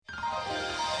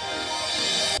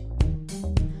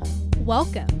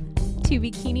Welcome to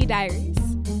Bikini Diaries.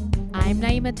 I'm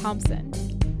Naima Thompson,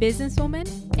 businesswoman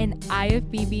and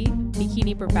IFBB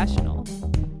bikini professional.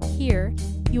 Here,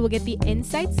 you will get the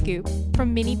inside scoop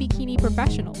from many bikini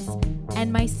professionals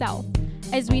and myself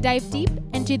as we dive deep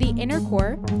into the inner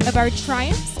core of our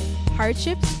triumphs,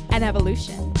 hardships, and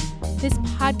evolution. This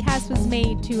podcast was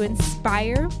made to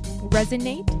inspire,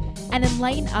 resonate, and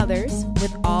enlighten others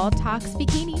with all talks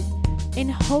bikini in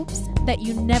hopes that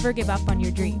you never give up on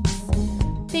your dreams.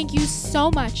 Thank you so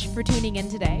much for tuning in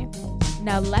today.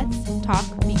 Now let's talk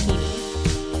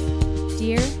bikini.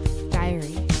 Dear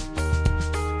Diary.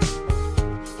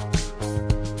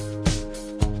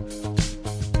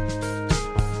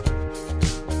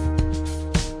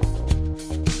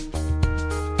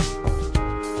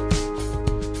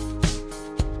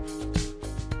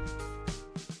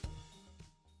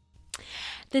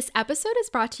 This episode is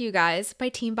brought to you guys by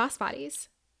Team Boss Bodies.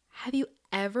 Have you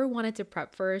ever wanted to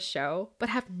prep for a show but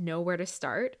have nowhere to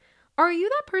start? Or are you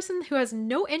that person who has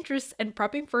no interest in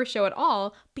prepping for a show at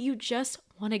all, but you just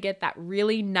want to get that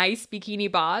really nice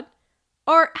bikini bod?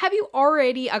 Or have you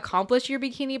already accomplished your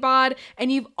bikini bod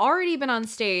and you've already been on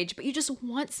stage, but you just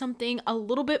want something a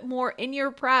little bit more in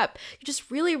your prep? You're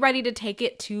just really ready to take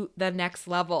it to the next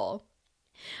level.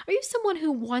 Are you someone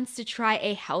who wants to try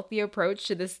a healthy approach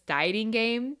to this dieting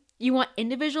game? You want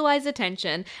individualized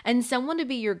attention and someone to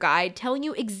be your guide, telling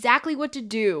you exactly what to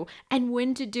do and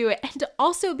when to do it, and to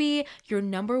also be your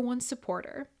number one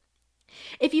supporter.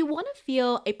 If you want to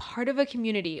feel a part of a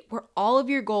community where all of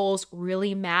your goals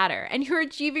really matter and you're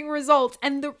achieving results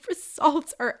and the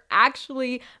results are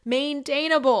actually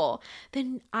maintainable,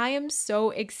 then I am so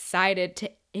excited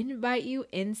to invite you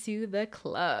into the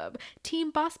club. Team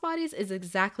Boss Bodies is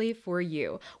exactly for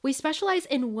you. We specialize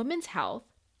in women's health.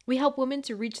 We help women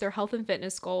to reach their health and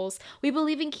fitness goals. We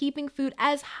believe in keeping food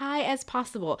as high as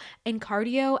possible and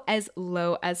cardio as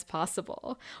low as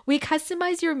possible. We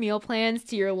customize your meal plans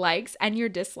to your likes and your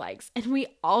dislikes. And we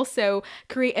also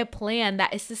create a plan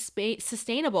that is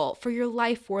sustainable for your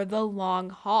life for the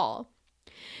long haul.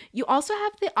 You also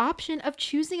have the option of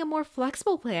choosing a more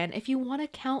flexible plan if you want to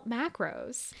count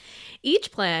macros.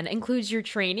 Each plan includes your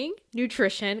training,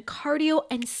 nutrition, cardio,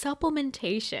 and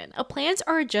supplementation. Plans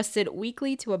are adjusted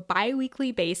weekly to a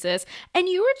bi-weekly basis, and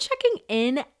you are checking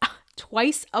in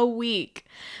twice a week.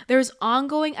 There's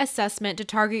ongoing assessment to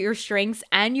target your strengths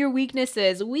and your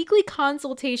weaknesses, weekly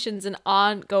consultations, and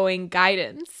ongoing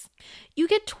guidance. You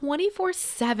get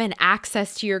 24/7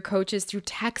 access to your coaches through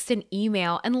text and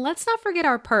email. And let's not forget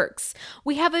our perks.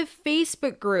 We have a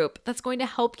Facebook group that's going to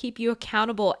help keep you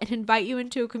accountable and invite you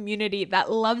into a community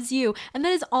that loves you and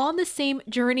that is on the same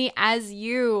journey as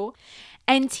you.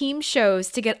 And team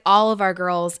shows to get all of our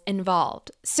girls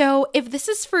involved. So if this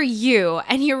is for you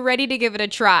and you're ready to give it a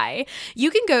try,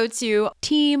 you can go to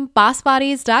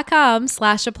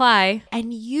teambossbodies.com/apply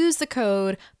and use the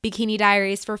code Bikini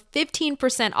Diaries for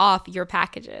 15% off your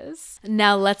packages.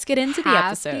 Now let's get into the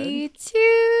episode. Happy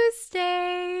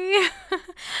Tuesday!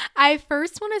 I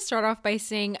first want to start off by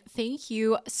saying thank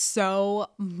you so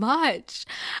much.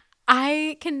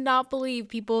 I cannot believe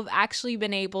people have actually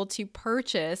been able to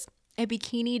purchase a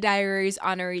Bikini Diaries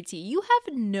honorary tee. You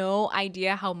have no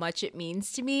idea how much it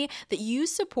means to me that you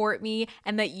support me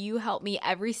and that you help me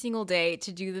every single day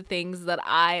to do the things that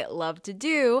I love to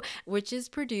do, which is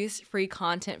produce free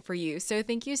content for you. So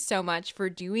thank you so much for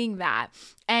doing that.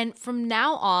 And from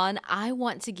now on, I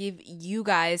want to give you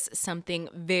guys something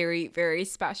very, very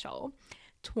special.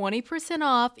 20%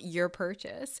 off your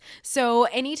purchase. So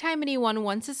anytime anyone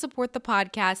wants to support the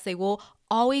podcast, they will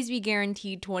always be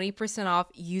guaranteed 20% off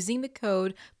using the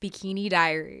code Bikini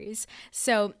Diaries.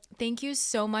 So thank you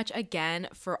so much again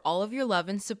for all of your love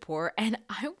and support. And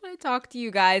I want to talk to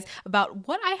you guys about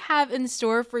what I have in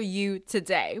store for you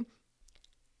today.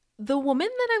 The woman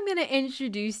that I'm going to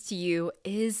introduce to you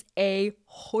is a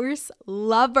horse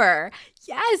lover.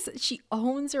 Yes, she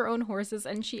owns her own horses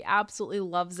and she absolutely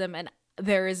loves them. And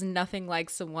there is nothing like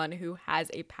someone who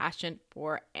has a passion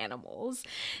for animals.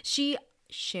 She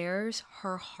shares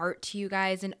her heart to you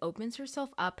guys and opens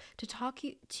herself up to talk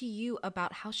to you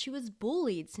about how she was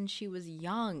bullied since she was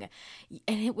young.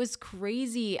 And it was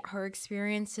crazy. Her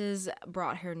experiences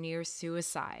brought her near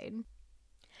suicide.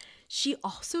 She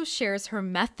also shares her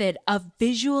method of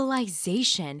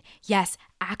visualization. Yes,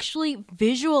 actually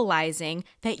visualizing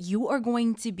that you are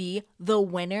going to be the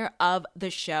winner of the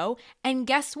show. And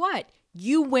guess what?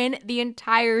 You win the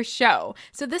entire show.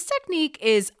 So this technique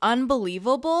is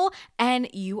unbelievable and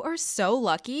you are so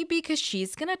lucky because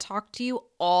she's going to talk to you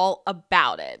all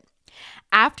about it.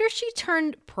 After she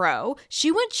turned pro,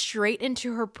 she went straight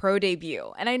into her pro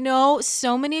debut. And I know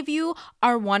so many of you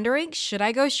are wondering, should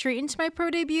I go straight into my pro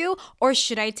debut or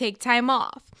should I take time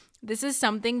off? This is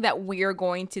something that we're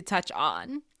going to touch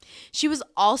on. She was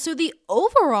also the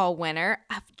overall winner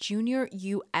of Junior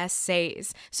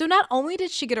USAs. So not only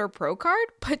did she get her pro card,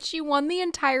 but she won the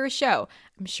entire show.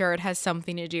 I'm sure it has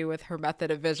something to do with her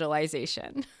method of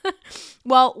visualization.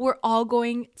 Well, we're all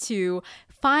going to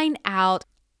find out.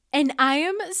 And I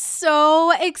am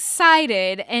so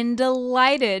excited and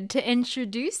delighted to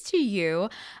introduce to you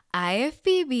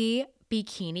IFBB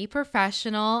bikini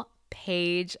professional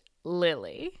Paige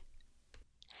Lilly.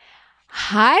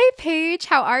 Hi, Paige.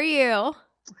 How are you?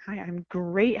 Hi, I'm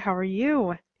great. How are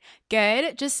you?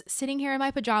 Good. Just sitting here in my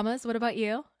pajamas. What about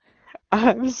you?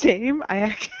 Same.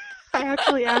 I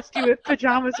actually asked you if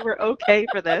pajamas were okay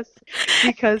for this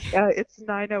because it's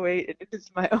 9:08 and it is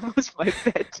my almost my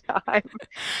bedtime.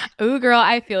 Ooh, girl,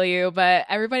 I feel you, but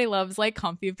everybody loves like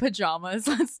comfy pajamas.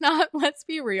 Let's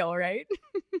be real, right?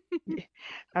 Yeah,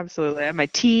 absolutely. I have my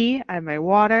tea, I have my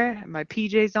water, and my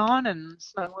PJs on, and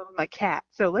snuggling with my cat.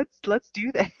 So let's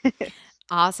do this.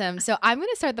 Awesome. So I'm going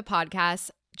to start the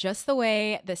podcast just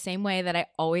the same way that I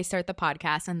always start the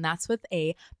podcast, and that's with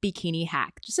a bikini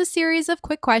hack. Just a series of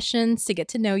quick questions to get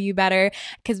to know you better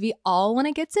because we all want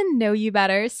to get to know you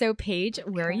better. So, Paige,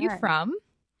 where are you Okay. from?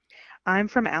 I'm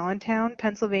from Allentown,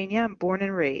 Pennsylvania. I'm born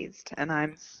and raised, and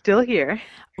I'm still here.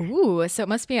 Ooh, so it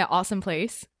must be an awesome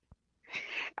place.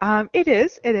 It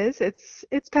is. It is.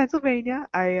 It's Pennsylvania.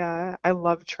 I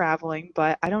love traveling,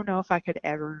 but I don't know if I could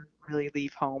ever really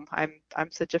leave home.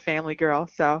 I'm such a family girl,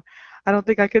 so I don't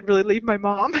think I could really leave my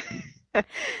mom.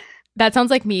 That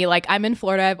sounds like me. Like, I'm in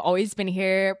Florida. I've always been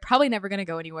here. Probably never going to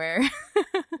go anywhere.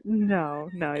 No,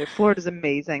 no, yeah, Florida's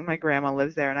amazing. My grandma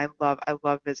lives there and I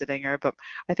love visiting her, but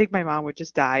I think my mom would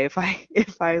just die if I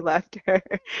if I left her.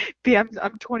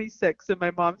 I'm 26 and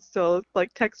my mom still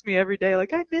like texts me every day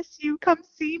like I miss you, come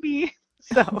see me.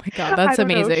 So Oh my God, I that's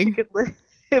don't know if she amazing. could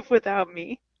live without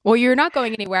me. Well, you're not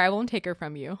going anywhere. I won't take her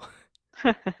from you.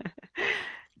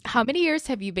 How many years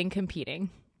have you been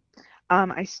competing?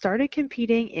 I started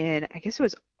competing in, I guess it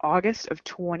was August of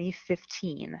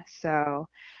 2015. So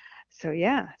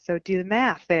yeah, so do the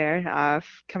math there.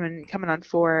 Coming on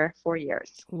four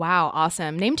years. Wow,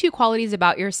 awesome. Name two qualities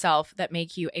about yourself that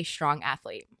make you a strong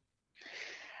athlete.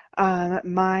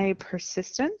 My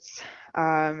persistence,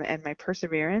 and my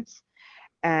perseverance,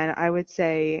 and I would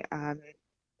say,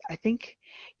 I think,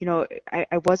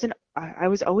 I wasn't, I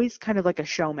was always kind of like a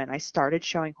showman. I started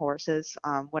showing horses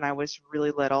when I was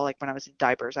really little, like when I was in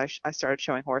diapers, I started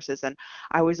showing horses and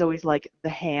I was always like the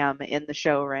ham in the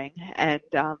show ring. And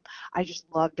I just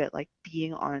loved it, like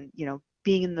being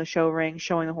in the show ring,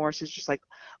 showing the horses just like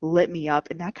lit me up.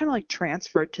 And that kind of like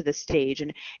transferred to the stage.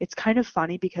 And it's kind of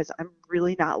funny because I'm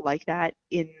really not like that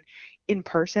in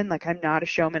person. Like I'm not a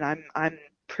showman.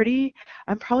 Pretty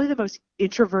I'm probably the most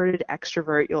introverted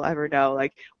extrovert you'll ever know.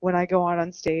 Like when I go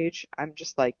on stage, I'm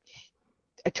just like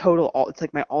it's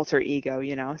like my alter ego,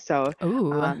 you know? So,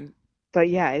 Ooh, um, but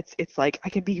yeah, it's like I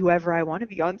can be whoever I want to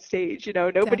be on stage,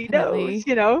 nobody knows, definitely.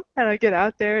 and I get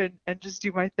out there and just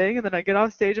do my thing. And then I get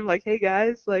off stage, I'm like, hey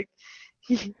guys, like,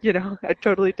 I'm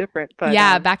totally different.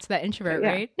 Yeah, back to that But introvert, yeah,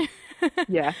 right?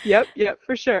 yeah, yep,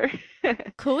 for sure.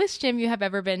 Coolest gym you have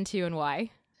ever been to and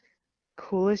why?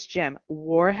 Coolest gym,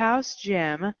 Warhouse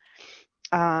Gym.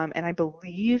 And I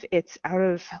believe it's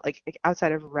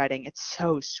outside of Reading. It's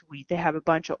so sweet. They have a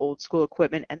bunch of old school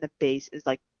equipment, and the bass is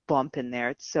like bumping there.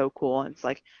 It's so cool, and it's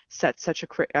like sets such a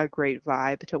great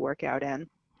vibe to work out in.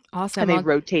 And Awesome. Well,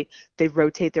 they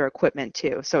rotate their equipment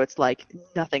too, so it's like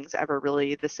nothing's ever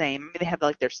really the same. I mean, they have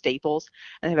like their staples,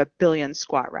 and they have a billion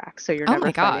squat racks, so you're oh never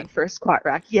my fighting God. for a squat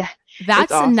rack. Yeah, it's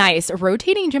That's awesome. nice.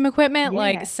 Rotating gym equipment,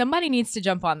 like Yeah. somebody needs to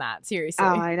jump on that. Oh,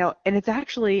 Seriously. I know. And it's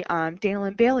actually Daniel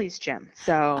and Bailey's gym.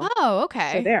 Oh,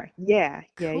 So okay. there. Yeah,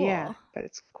 yeah, yeah. Cool. But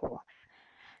it's cool.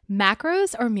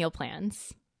 Macros or meal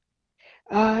plans?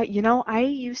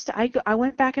 I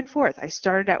went back and forth. I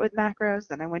started out with macros,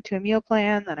 then I went to a meal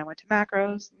plan, then I went to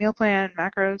macros, meal plan,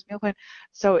 macros, meal plan.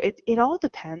 So it all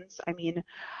depends. I mean,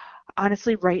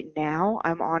 honestly, right now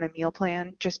I'm on a meal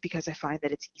plan just because I find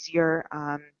that it's easier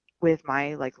with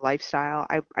my like lifestyle.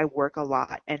 I work a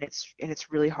lot and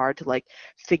it's really hard to like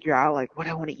figure out like what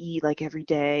I want to eat like every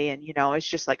day and it's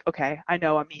just like okay, I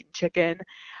know I'm eating chicken.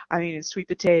 I mean, sweet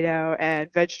potato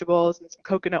and vegetables and some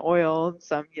coconut oil and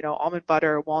some, almond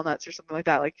butter or walnuts or something like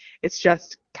that. Like it's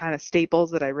just kind of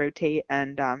staples that I rotate,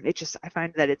 and I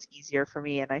find that it's easier for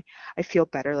me, and I feel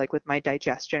better like with my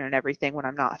digestion and everything when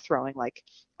I'm not throwing like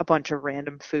a bunch of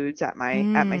random foods at my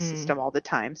Mm. system all the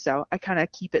time. So I kind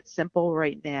of keep it simple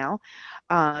right now.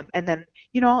 And then,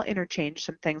 I'll interchange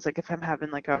some things like if I'm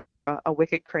having like a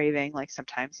wicked craving, like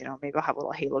sometimes, maybe I'll have a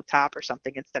little halo top or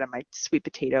something instead of my sweet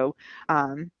potato.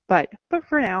 But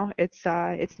for now, it's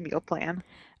meal plan.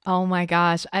 Oh my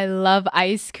gosh, I love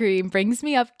ice cream. I Brings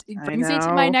me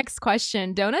to my know. next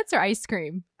question. Donuts or ice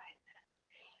cream?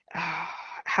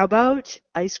 How about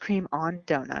ice cream on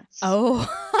donuts? Oh.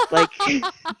 Like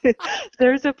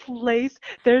there's a place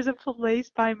there's a place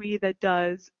by me that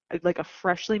does like a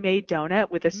freshly made donut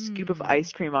with a scoop of Mm,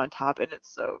 ice cream on top, and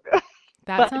it's so good.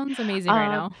 that But sounds amazing right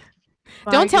um now.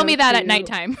 my Don't tell me that at go-to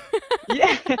nighttime.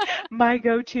 yeah, my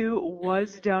go-to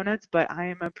was donuts, but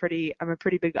I'm a pretty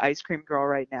big ice cream girl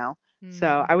right now. So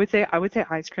Mm, I would say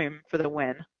ice cream for the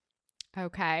win.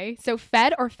 okay. So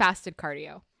fed or fasted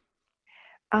cardio?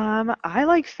 I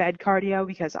like fed cardio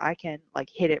because I can like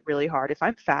hit it really hard. If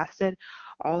I'm fasted,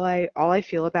 all I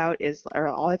feel about is or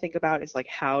all I think about is like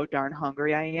how darn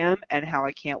hungry I am and how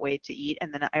I can't wait to eat.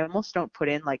 And then I almost don't put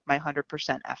in like my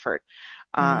 100% effort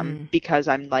Mm, because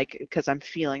I'm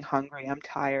feeling hungry, I'm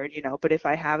tired, But if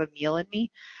I have a meal in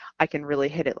me, I can really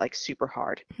hit it like super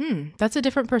hard. that's a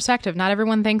different perspective. Not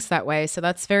everyone thinks that way. So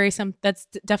that's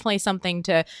definitely something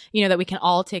to, that we can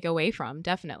all take away from,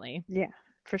 definitely. Yeah,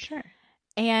 for sure.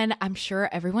 And I'm sure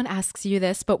everyone asks you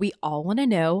this, but we all want to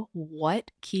know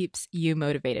what keeps you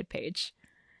motivated, Paige.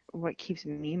 What keeps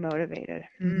me motivated?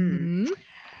 Hmm.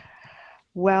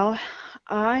 Well,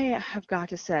 I have got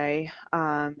to say,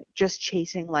 just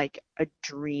chasing like a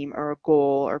dream or a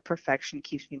goal or perfection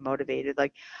keeps me motivated.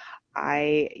 Like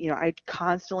I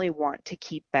constantly want to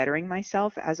keep bettering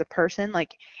myself as a person,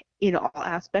 like in all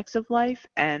aspects of life.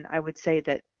 And I would say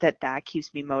that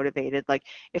keeps me motivated. Like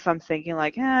if I'm thinking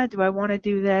like, do I want to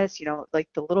do this? Like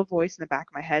the little voice in the back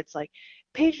of my head's like,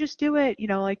 Paige, just do it.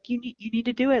 Like you need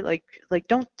to do it. Like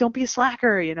don't be a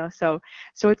slacker. So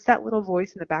it's that little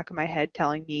voice in the back of my head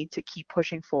telling me to keep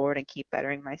pushing forward and keep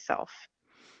bettering myself.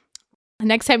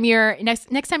 Next time you're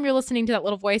listening to that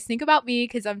little voice, think about me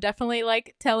because I'm definitely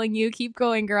like telling you, keep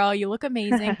going, girl. You look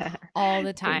amazing all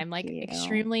the Thank time. Like you.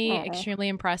 extremely, Oh. extremely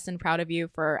impressed and proud of you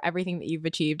for everything that you've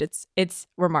achieved. It's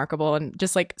remarkable and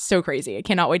just like so crazy. I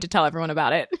cannot wait to tell everyone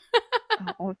about it.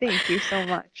 Oh, thank you so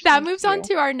much. That Thank moves on you.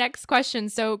 to our next question.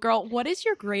 So, girl, what is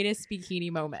your greatest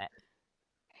bikini moment?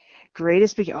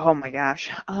 Greatest big. Oh my gosh.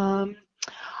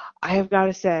 I have got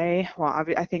to say, well,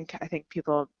 I think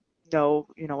people know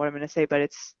what I'm going to say, but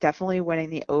it's definitely winning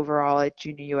the overall at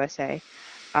Junior USA.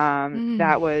 Mm.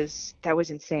 That was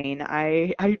insane.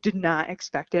 I did not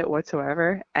expect it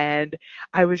whatsoever, and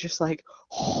I was just like,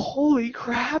 holy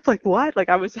crap! Like what? Like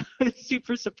I was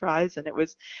super surprised, and it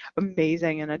was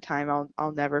amazing in a time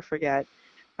I'll never forget.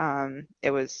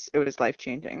 It was life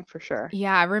changing for sure.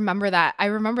 Yeah, I remember that. I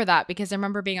remember that because I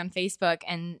remember being on Facebook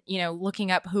and,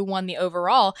 looking up who won the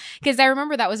overall. Because I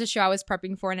remember that was a show I was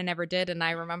prepping for and I never did. And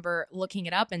I remember looking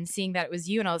it up and seeing that it was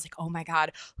you. And I was like, oh my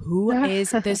God, who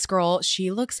is this girl?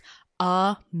 She looks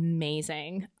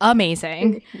amazing.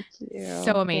 Amazing. Thank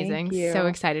So you. Thank amazing. So you.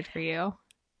 excited for you.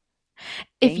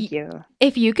 If you Thank you.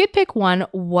 if you could pick one,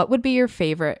 what would be your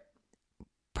favorite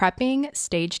prepping,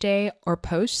 stage day, or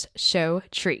post show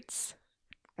treats?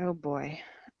 Oh boy.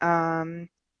 Um,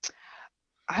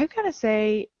 I've got to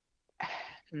say,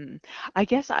 hmm, I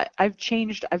guess I've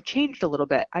changed a little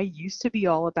bit. I used to be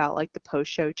all about like the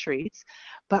post-show treats,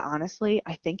 but honestly,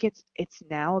 I think it's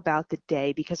now about the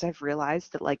day because I've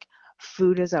realized that like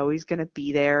food is always going to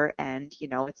be there, and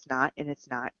it's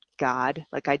not God.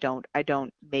 Like I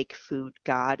don't make food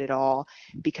God at all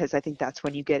because I think that's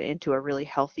when you get into a really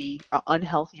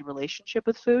unhealthy relationship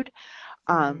with food.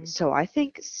 Mm, So I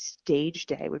think stage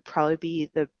day would probably be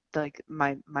the like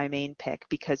my main pick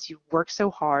because you work so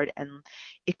hard and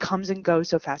it comes and goes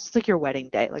so fast. It's like your wedding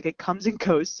day. Like it comes and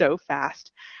goes so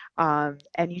fast. And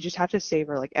you just have to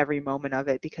savor like every moment of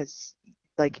it because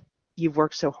like you've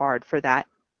worked so hard for that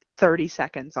 30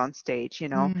 seconds on stage.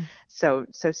 mm. So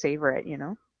savor it.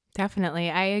 Definitely.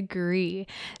 I agree.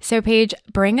 So, Paige,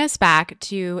 bring us back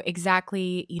to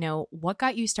exactly, what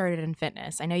got you started in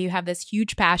fitness. I know you have this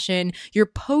huge passion. You're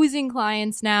posing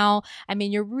clients now. I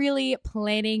mean, you're really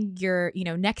planning your,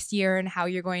 next year and how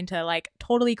you're going to like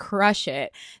totally crush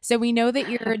it. So, we know that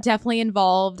you're definitely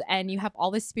involved and you have all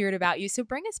this spirit about you. So,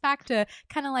 bring us back to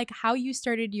kind of like how you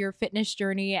started your fitness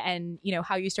journey and,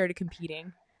 how you started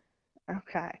competing.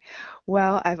 Okay.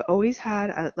 Well, I've always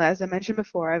had, as I mentioned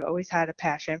before, I've always had a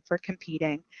passion for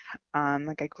competing.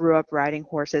 Like I grew up riding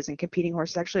horses and competing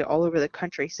horses actually all over the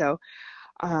country. So,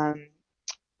 um,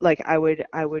 like I would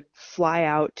fly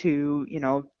out to,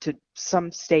 to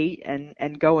some state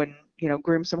and go and,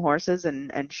 groom some horses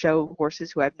and show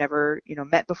horses who I've never,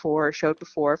 met before or showed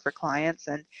before for clients.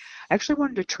 And I actually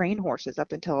wanted to train horses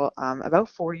up until about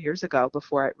 4 years ago,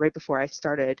 right before I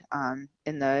started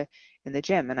in the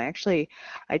gym. And I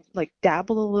like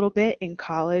dabbled a little bit in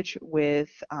college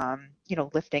with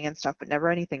lifting and stuff, but never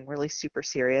anything really super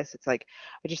serious. It's like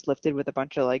I just lifted with a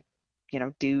bunch of like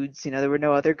dudes, there were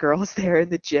no other girls there in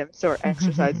the gym. So our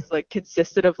exercises like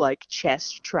consisted of like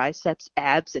chest, triceps,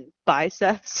 abs, and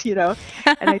biceps, and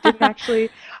I didn't actually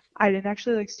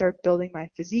like start building my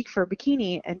physique for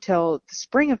bikini until the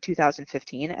spring of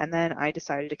 2015. And then I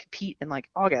decided to compete in like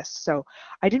August. So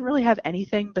I didn't really have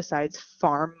anything besides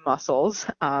farm muscles.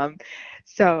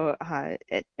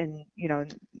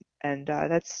 And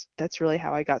that's really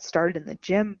how I got started in the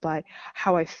gym. But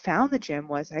how I found the gym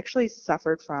was I actually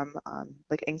suffered from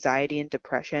like anxiety and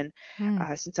depression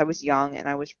Mm. since I was young, and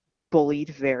I was bullied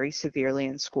very severely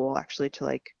in school, actually to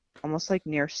like almost like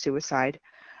near suicide.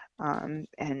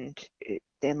 And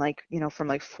then like from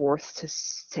like fourth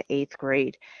to eighth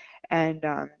grade, and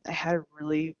I had a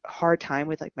really hard time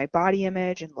with like my body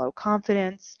image and low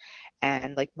confidence,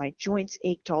 and like my joints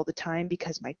ached all the time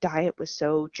because my diet was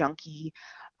so junky.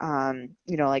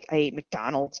 Like I ate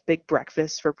McDonald's big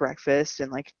breakfast for breakfast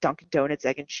and like Dunkin' Donuts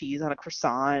egg and cheese on a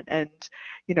croissant and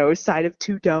a side of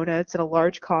two donuts and a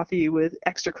large coffee with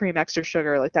extra cream, extra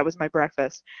sugar. Like that was my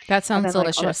breakfast. That And sounds then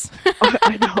like delicious.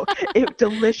 I know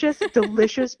delicious,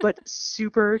 delicious, but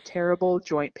super terrible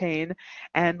joint pain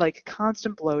and like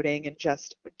constant bloating and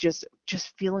just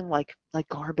feeling like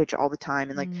garbage all the time.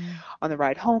 And like Mm. on the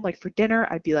ride home, like for dinner,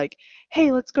 I'd be like,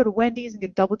 hey, let's go to Wendy's and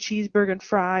get double cheeseburger and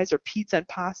fries or pizza and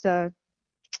pasta.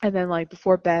 And then like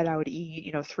before bed, I would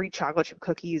eat, three chocolate chip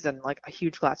cookies and like a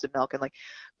huge glass of milk. And like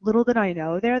little did I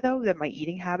know there though that my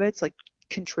eating habits like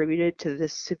contributed to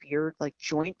this severe like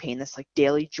joint pain, this like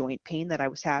daily joint pain that I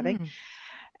was having. Mm.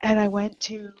 And I went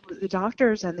to the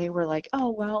doctors and they were like,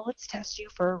 oh, well, let's test you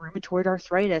for rheumatoid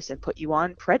arthritis and put you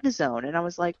on prednisone. And I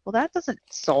was like, well, that doesn't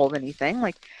solve anything.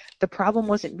 Like the problem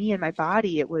wasn't me and my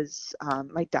body. It was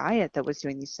my diet that was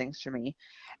doing these things for me.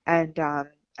 And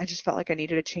I just felt like I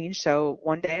needed a change. So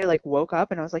one day I like woke up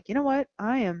and I was like, you know what?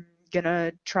 I am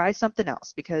gonna try something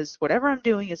else because whatever I'm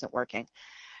doing isn't working.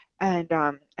 And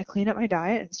I cleaned up my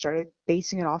diet and started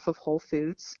basing it off of whole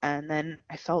foods. And then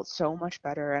I felt so much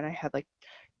better. And I had like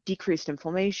decreased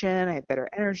inflammation, I had better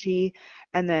energy,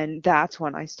 and then that's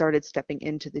when I started stepping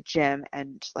into the gym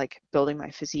and like building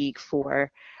my physique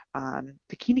for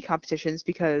bikini competitions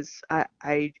because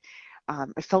I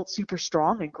felt super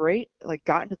strong and great, like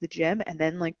got into the gym and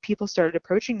then like people started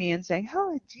approaching me and saying,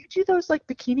 oh, do you do those like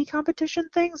bikini competition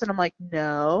things? And I'm like,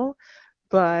 no,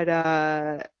 but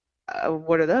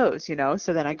what are those,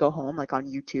 so then I go home like on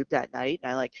YouTube that night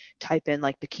and I like type in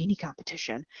like bikini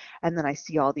competition and then I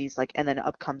see all these like and then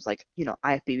up comes like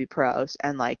IFBB pros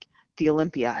and like the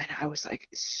Olympia, and I was like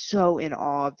so in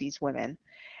awe of these women.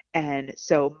 And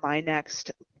so my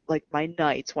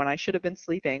nights when I should have been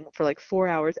sleeping for like 4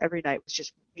 hours every night was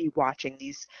just me watching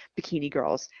these bikini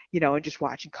girls, and just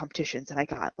watching competitions. And I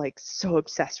got like so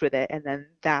obsessed with it. And then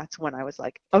that's when I was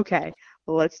like, okay,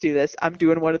 well, let's do this. I'm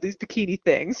doing one of these bikini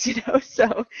things,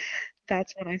 So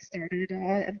that's when I started,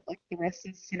 and like the rest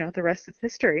is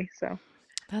history. So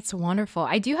That's wonderful.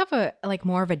 I do have a like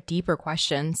more of a deeper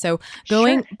question. So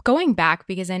sure. going back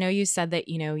because I know you said that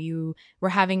you were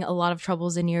having a lot of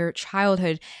troubles in your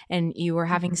childhood and you were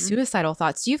having Hmm. suicidal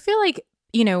thoughts. Do you feel like,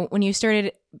 when you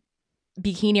started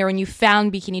bikini or when you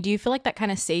found bikini, do you feel like that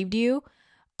kind of saved you?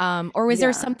 Or was there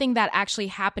Yeah. something that actually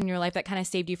happened in your life that kind of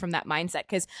saved you from that mindset?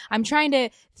 Because I'm trying to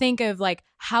think of like,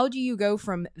 how do you go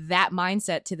from that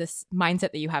mindset to this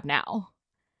mindset that you have now?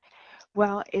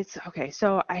 Well, it's okay.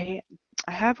 So I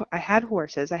had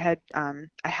horses. I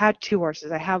had two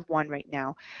horses. I have one right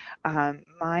now.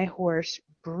 My horse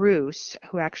Bruce,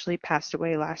 who actually passed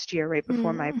away last year right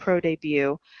before my Mm. pro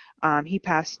debut, he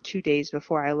passed 2 days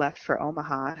before I left for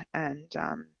Omaha, and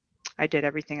I did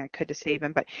everything I could to save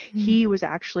him. But Mm. he was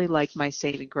actually like my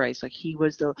saving grace. Like he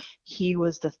was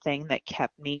the thing that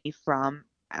kept me from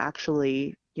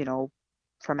actually,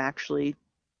 from actually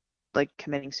like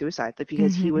committing suicide, like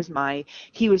because he Hmm.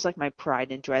 was like my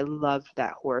pride and joy. I loved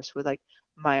that horse with like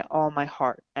my all my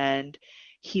heart, and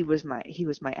he was my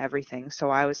everything. So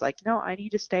I was like, no, I need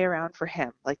to stay around for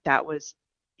him. Like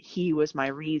he was my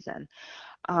reason.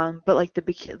 But like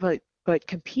but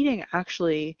competing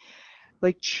actually,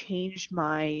 like changed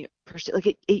my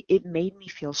like it made me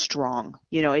feel strong.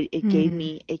 You know, Hmm.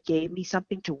 it gave me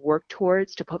something to work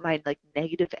towards, to put my like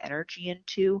negative energy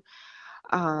into,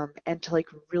 and to like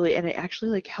really, and it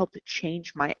actually like helped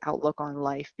change my outlook on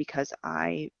life because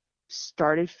I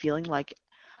started feeling like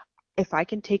if I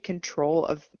can take control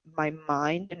of my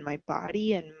mind and my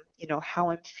body and how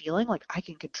I'm feeling, like I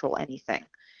can control anything.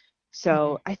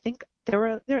 So I think there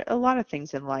are a lot of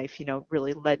things in life,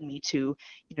 really led me to,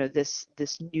 this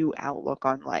new outlook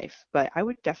on life. But I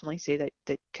would definitely say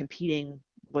that competing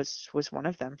was one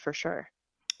of them for sure.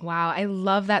 Wow, I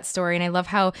love that story. And I love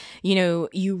how,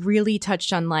 you really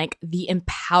touched on like the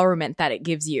empowerment that it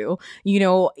gives you.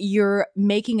 You're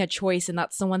making a choice, and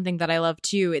that's the one thing that I love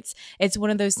too. It's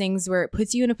one of those things where it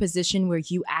puts you in a position where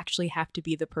you actually have to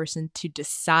be the person to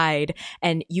decide,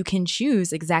 and you can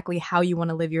choose exactly how you want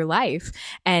to live your life.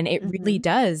 And it really Hmm.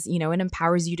 does, it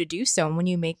empowers you to do so. And when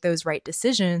you make those right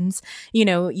decisions,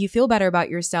 you feel better about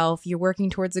yourself, you're working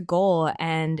towards a goal,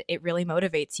 and it really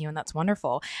motivates you. And that's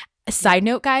wonderful. A Yeah. side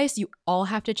note, guys, you all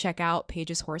have to check out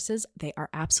Paige's horses. They are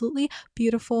absolutely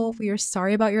beautiful. We are Mm,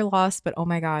 sorry about your loss, but oh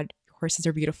my God, horses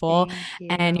are beautiful. thank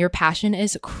And you. your passion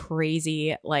is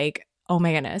crazy. Like, oh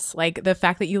my goodness. Like the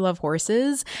fact that you love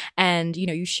horses and,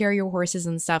 you share your horses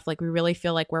and stuff, like we really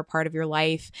feel like we're a part of your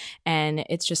life. And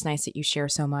it's just nice that you share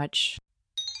so much.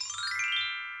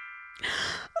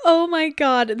 Oh my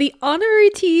god, the honorary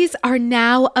teas are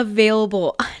now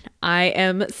available. I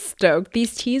am stoked.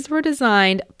 These teas were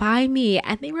designed by me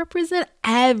and they represent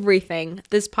everything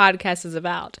this podcast is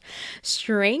about: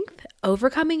 strength,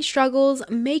 overcoming struggles,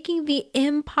 making the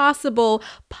impossible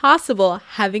possible,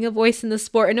 having a voice in the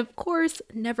sport, and of course,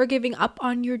 never giving up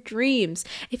on your dreams.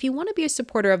 If you want to be a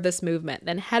supporter of this movement,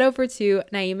 then head over to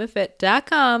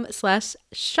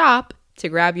naimafit.com/shop to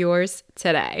grab yours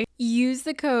today. Use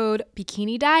the code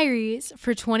Bikini Diaries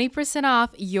for 20%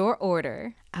 off your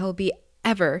order. I will be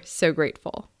ever so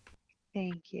grateful.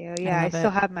 Thank you. I Yeah, love it. I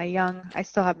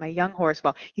still have my young horse.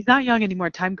 Well, he's not young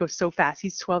anymore. Time goes so fast.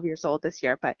 He's 12 years old this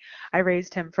year, but I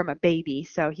raised him from a baby.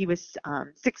 So he was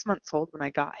 6 months old when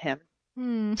I got him,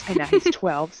 Hmm. and now he's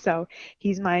 12. So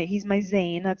he's my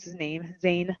Zane. That's his name,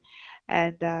 Zane,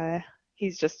 and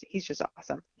he's just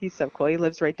awesome. He's so cool. He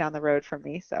lives right down the road from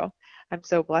me, so I'm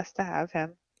so blessed to have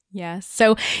him. Yes.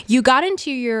 So you got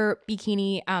into your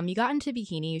bikini, you got into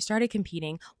bikini, you started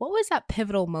competing. What was that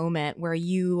pivotal moment where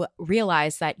you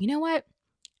realized that, you know what?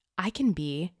 I can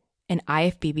be an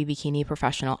IFBB bikini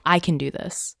professional. I can do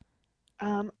this.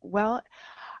 Well,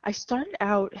 I started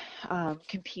out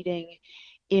competing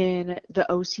in the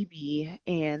OCB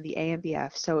and the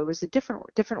AMBF, so it was the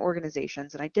different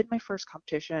organizations. And I did my first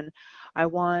competition. I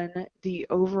won the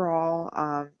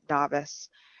overall novice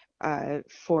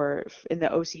for in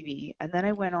the OCB, and then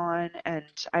I went on and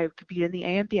I competed in the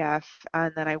AMBF,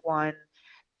 and then I won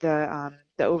the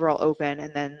overall open,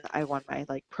 and then I won my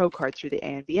like pro card through the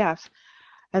AMBF.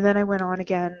 And then I went on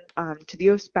again back to the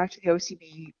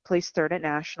OCB, placed third at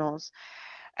nationals,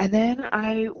 and then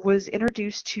I was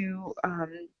introduced to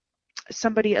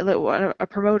somebody, a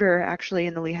promoter actually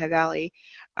in the Lehigh Valley,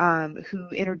 who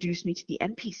introduced me to the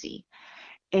NPC.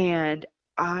 And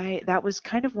that was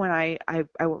kind of when I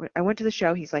went to the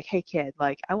show. He's like, "Hey kid,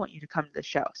 like I want you to come to the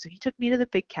show." So he took me to the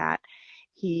Big Cat.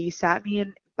 He sat me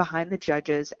in behind the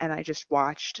judges, and I just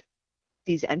watched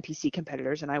these NPC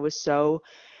competitors, and I was so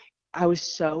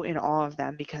in awe of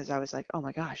them because I was like, oh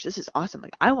my gosh, this is awesome.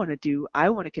 Like I want to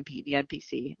compete in the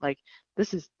NPC. Like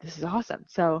this is awesome.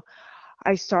 So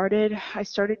I started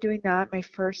doing that. My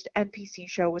first NPC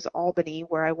show was Albany,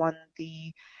 where I won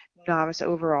the novice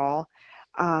overall.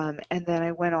 And then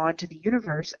I went on to the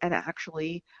universe and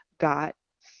actually got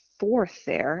fourth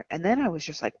there. And then I was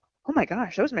just like, oh my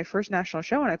gosh, that was my first national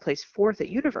show and I placed fourth at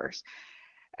universe.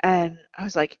 And I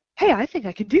was like, hey, I think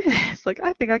I can do this. Like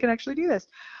I think I can actually do this.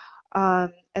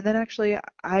 And then actually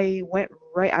I went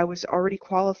right, I was already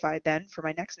qualified then for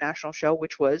my next national show,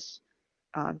 which was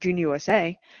Junior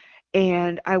USA.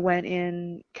 And I went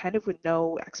in kind of with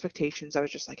no expectations. I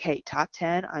was just like, hey, top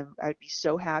 10, I'd be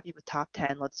so happy with top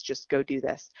 10. Let's just go do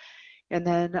this. And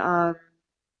then I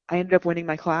ended up winning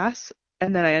my class.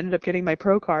 And then I ended up getting my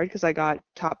pro card because I got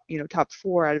top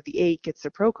four out of the eight gets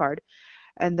their pro card.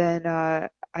 And then I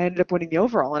ended up winning the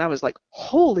overall, and I was like,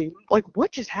 "Holy, like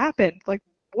what just happened? Like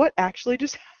what actually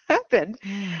just happened?"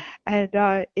 Mm. And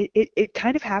it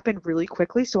kind of happened really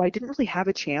quickly, so I didn't really have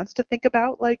a chance to think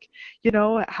about like,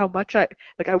 how much I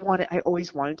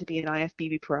always wanted to be an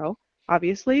IFBB pro,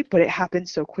 obviously, but it happened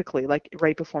so quickly, like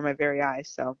right before my very eyes.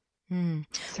 So Hmm.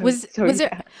 So Was so was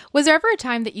there yeah. was there ever a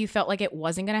time that you felt like it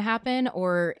wasn't going to happen,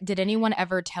 or did anyone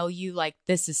ever tell you like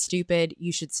this is stupid,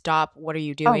 you should stop, what are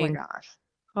you Oh my doing? gosh.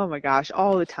 Oh my gosh,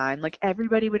 all the time. Like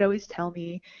everybody would always tell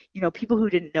me, people who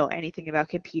didn't know anything about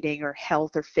competing or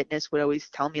health or fitness would always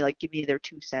tell me, like, give me their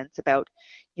 2 cents about,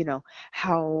 you know,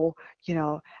 how,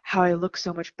 how I look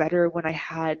so much better when I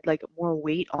had like more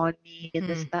weight on me and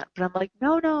this Hmm. and that. But I'm like,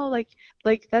 no, no, like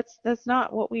that's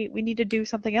not what we need to do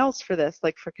something else for this,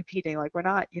 like for competing. Like we're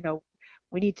not,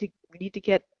 we need to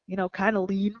get, kind of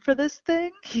lean for this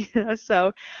thing,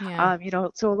 so Yeah.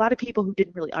 so a lot of people who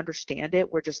didn't really understand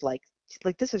it were just like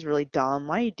this is really dumb.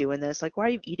 Why are you doing this? Like, why are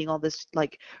you eating all this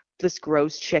like this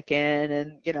gross chicken?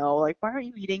 And like why aren't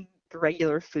you eating the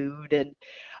regular food? And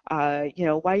why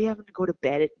are you having to go to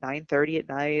bed at 9:30 at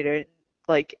night and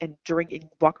like and drink and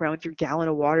walk around with your gallon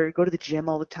of water, go to the gym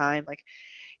all the time? Like,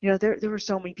 there were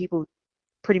so many people who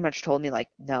pretty much told me like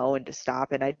no and to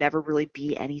stop, and I'd never really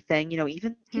be anything.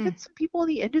 Even Hmm. some people in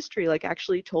the industry like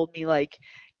actually told me like,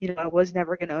 I was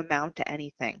never going to amount to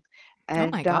anything. Oh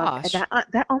my And gosh.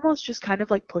 that almost just kind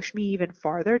of like pushed me even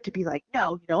farther to be like,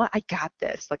 no, you know what? I got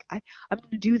this. Like I'm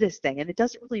going to do this thing, and it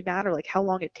doesn't really matter like how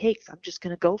long it takes. I'm just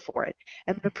going to go for it.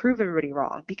 I'm going to prove everybody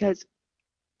wrong because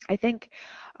I think,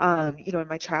 in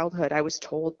my childhood, I was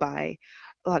told by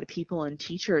a lot of people and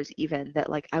teachers even that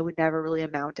like I would never really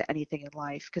amount to anything in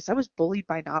life because I was bullied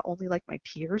by not only like my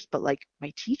peers but like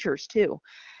my teachers too.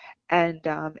 And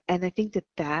I think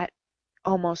that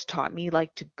almost taught me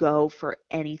like to go for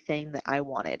anything that I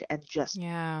wanted and just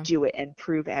Yeah. do it and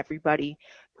prove everybody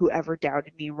who ever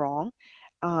doubted me wrong.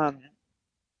 Um,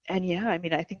 and yeah, I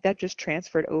mean, I think that just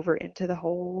transferred over into the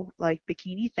whole like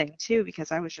bikini thing too,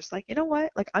 because I was just like, you know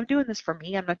what? Like I'm doing this for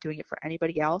me. I'm not doing it for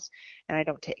anybody else. And I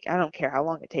don't care how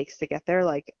long it takes to get there.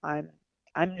 Like I'm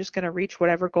just gonna reach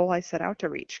whatever goal I set out to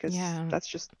reach because Yeah. that's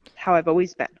just how I've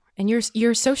always been. And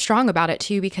you're so strong about it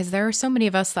too, because there are so many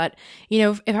of us that,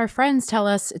 if our friends tell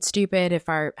us it's stupid,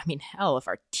 I mean, hell, if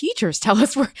our teachers tell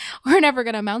us we're never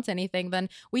going to amount to anything, then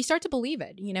we start to believe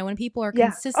it. When people are Yeah.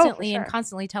 Oh, for consistently and sure.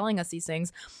 constantly telling us these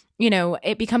things,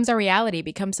 it becomes our reality, it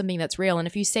becomes something that's real. And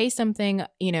if you say something,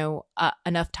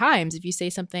 enough times, if you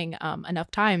say something enough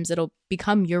times, it'll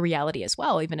become your reality as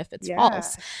well, even if it's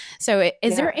false. Yes. So,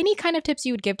 is there any Yes. kind of tips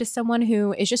you would give to someone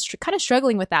who is just kind of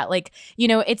struggling with that? Like,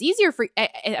 it's easier for,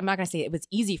 I'm not going to say it was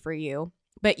easy for you,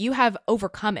 but you have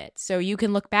overcome it. So you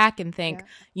can look back and think,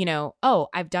 Yeah. oh,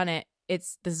 I've done it.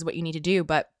 This is what you need to do.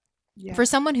 But for Yeah.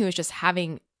 someone who is just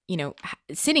having,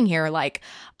 sitting here like,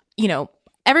 you know,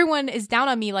 everyone is down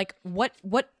on me. Like, what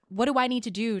do I need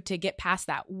to do to get past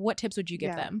that? What tips would you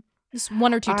give Yeah. them? Just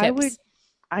one or two I would, tips.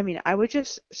 I would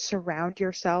just surround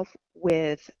yourself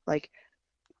with like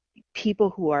people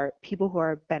who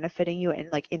are benefiting you and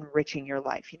like enriching your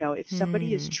life. If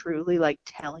somebody is Hmm. truly like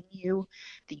telling you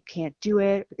that you can't do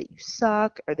it or that you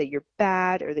suck or that you're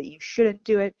bad or that you shouldn't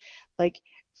do it, like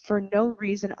for no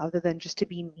reason other than just to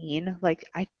be mean, like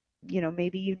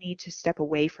maybe you need to step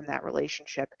away from that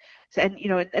relationship. So,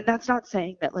 and that's not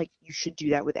saying that like you should do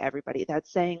that with everybody.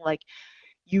 That's saying like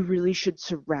you really should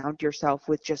surround yourself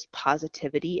with just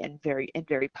positivity and very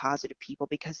positive people,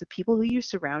 because the people who you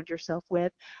surround yourself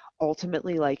with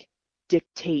ultimately like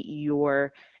dictate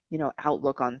your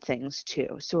outlook on things too.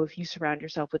 So if you surround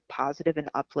yourself with positive and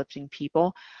uplifting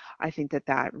people, I think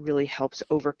that really helps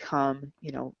overcome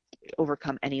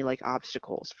any like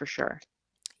obstacles for sure.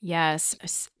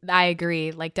 Yes, I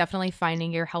agree. Like, definitely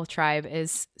finding your health tribe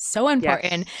is so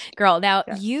important. Yes. Girl, now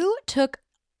Yes. you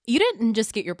didn't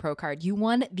just get your pro card, you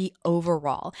won the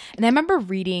overall. And I remember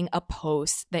reading a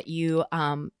post that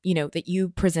that you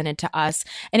presented to us,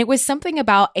 and it was something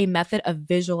about a method of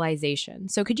visualization.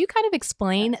 So could you kind of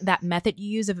explain Yes. that method you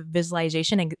use of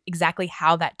visualization and exactly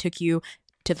how that took you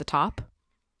to the top?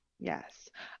 Yes.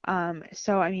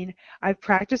 So I mean, I've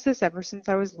practiced this ever since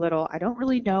I was little. I don't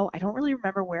really know, I don't really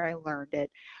remember where I learned it,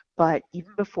 but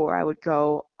even before I would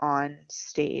go on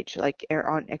stage, like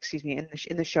excuse me,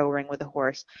 in the show ring with a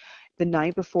horse, the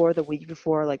night before, the week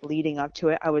before, like leading up to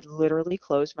it, I would literally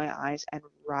close my eyes and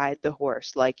ride the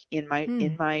horse, like in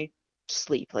Hmm. my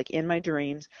sleep, like in my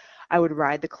dreams. I would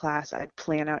ride the class. I'd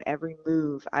plan out every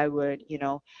move. I would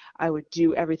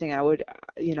do everything. I would,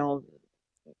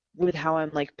 with how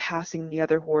I'm like passing the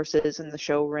other horses in the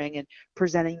show ring and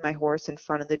presenting my horse in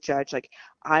front of the judge, like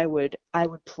I would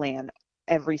plan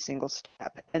every single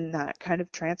step, and that kind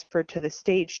of transferred to the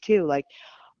stage too. Like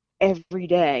every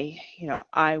day,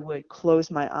 I would close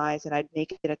my eyes and I'd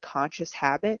make it a conscious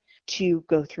habit to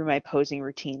go through my posing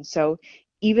routine. So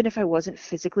even if I wasn't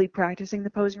physically practicing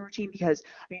the posing routine, because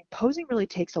I mean posing really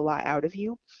takes a lot out of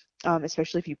you,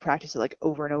 especially if you practice it like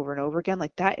over and over and over again,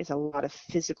 like that is a lot of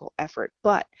physical effort.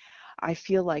 But I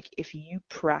feel like if you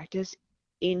practice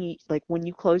like when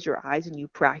you close your eyes and you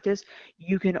practice,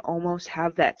 you can almost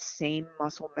have that same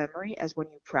muscle memory as when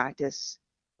you practice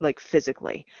like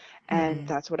physically. And Hmm.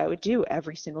 that's what I would do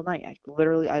every single night.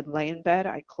 I'd lay in bed,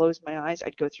 I'd close my eyes,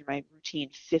 I'd go through my routine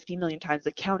 50 million times,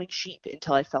 like counting sheep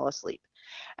until I fell asleep.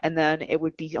 And then it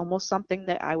would be almost something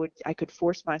that I could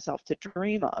force myself to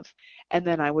dream of. And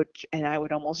then I would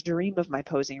almost dream of my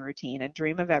posing routine and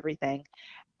dream of everything.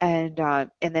 And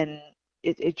then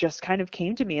it just kind of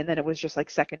came to me, and then it was just like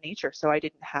second nature. So I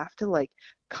didn't have to like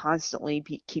constantly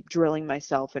keep drilling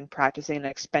myself and practicing and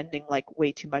expending like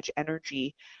way too much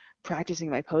energy practicing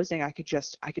my posing. I could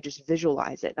just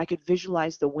visualize it, and I could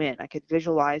visualize the win. I could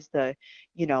visualize the,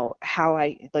 how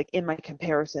I like in my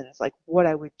comparisons, like what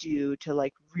I would do to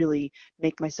like really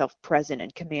make myself present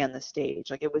and command the stage.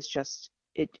 Like it was just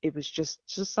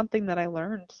something that I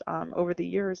learned over the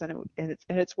years, and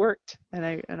it's worked, and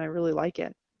I really like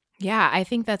it. Yeah, I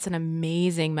think that's an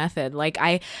amazing method. Like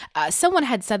someone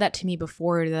had said that to me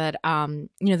before that,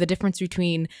 the difference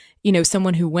between,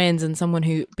 someone who wins and someone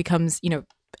who becomes,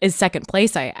 is second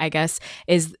place, I guess,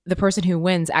 is the person who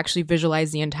wins actually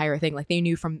visualized the entire thing. Like they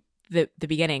knew from the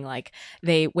beginning, like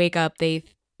they wake up, they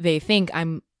think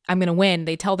I'm gonna win.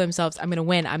 They tell themselves I'm gonna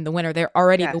win. I'm the winner. They're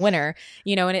already the Yes. winner,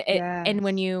 and Yes.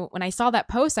 when I saw that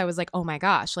post, I was like, oh my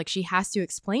gosh, like she has to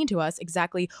explain to us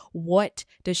exactly what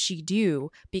does she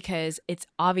do because it's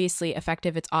obviously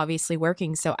effective. It's obviously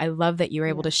working. So I love that you were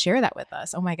able Yeah. to share that with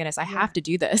us. Oh my goodness, I Yeah. have to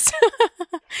do this.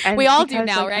 We And all do because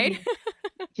now, like I right? mean,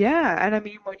 yeah, and I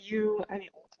mean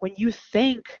when you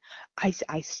think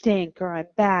I stink or I'm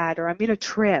bad or I'm gonna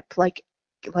trip, like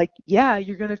yeah,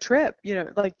 you're gonna trip,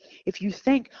 like if you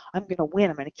think I'm gonna win,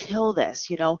 I'm gonna kill this,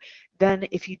 then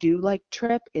if you do like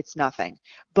trip, it's nothing.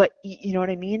 But you know what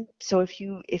I mean? So if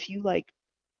you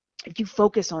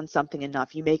focus on something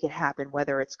enough, you make it happen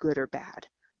whether it's good or bad.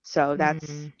 So that's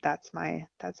Mm, that's my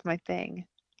that's my thing.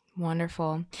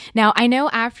 wonderful. Now I know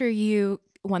after you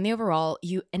won the overall,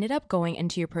 you ended up going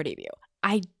into your pro debut.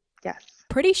 I Yes.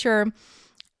 pretty sure.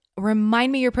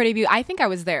 Remind me your pro debut. I think I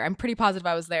was there. I'm pretty positive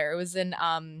I was there. It was in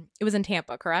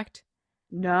Tampa, correct?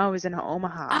 No, I was in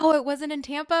Omaha. Oh, it wasn't in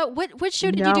Tampa. What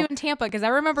show did you do No, in Tampa? Because I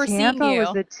remember seeing Tampa was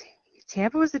you. the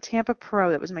Tampa was the Tampa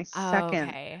Pro. That was my second.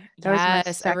 Okay. That was my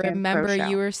Yes, I second pro remember you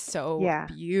show. were so Yeah.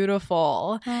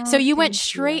 beautiful. So Oh, you went thank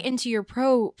straight you. into your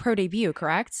pro debut,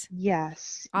 correct?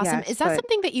 Yes, Awesome. yes, Is that but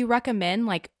something that you recommend,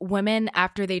 like women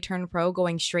after they turn pro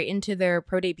going straight into their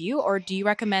pro debut, or do you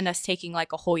recommend us taking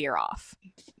like a whole year off?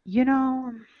 you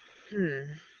know, hmm,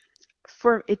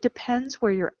 for it depends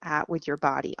where you're at with your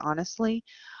body, honestly.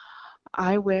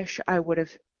 I wish I would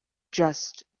have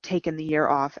just taken the year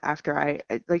off after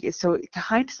like so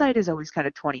hindsight is always kind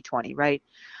of 2020, right?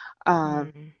 Um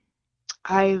Mm,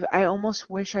 I almost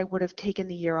wish I would have taken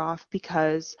the year off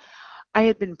because I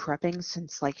had been prepping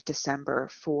since like December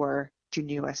for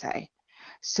Junior USA.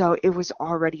 So it was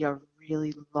already a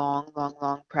really long, long,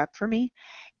 long prep for me.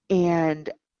 And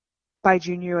by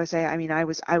Junior USA, I mean I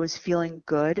was feeling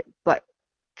good, but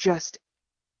just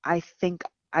I think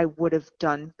I would have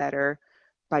done better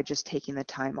by just taking the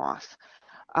time off.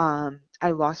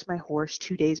 I lost my horse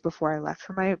 2 days before I left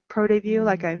for my pro debut.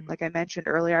 Like I mm. like I mentioned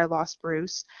earlier, I lost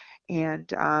Bruce, and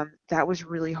that was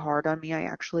really hard on me. I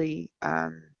actually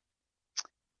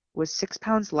was 6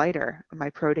 pounds lighter in my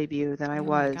pro debut than I Oh my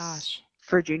was gosh.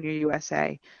 for Junior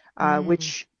USA, uh, Mm,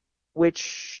 which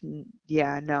which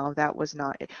yeah, no, that was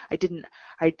not it. I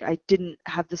didn't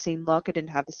have the same look. I didn't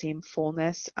have the same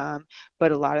fullness.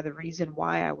 But a lot of the reason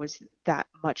why I was that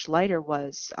much lighter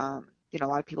was, a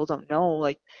lot of people don't know,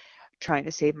 like trying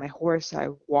to save my horse, I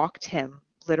walked him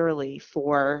literally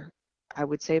for, I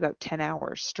would say, about 10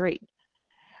 hours straight,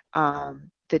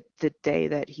 the day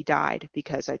that he died,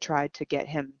 because I tried to get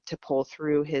him to pull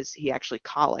through he actually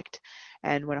colicked.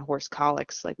 And when a horse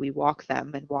colics, like we walk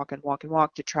them and walk and walk and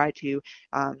walk to try to,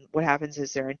 what happens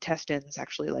is their intestines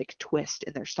actually like twist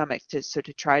in their stomach to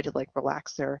try to like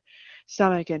relax their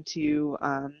stomach and to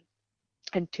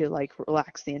like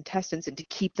relax the intestines and to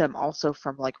keep them also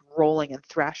from like rolling and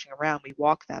thrashing around. We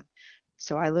walk them.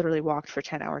 So I literally walked for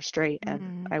 10 hours straight, and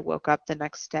mm. I woke up the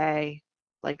next day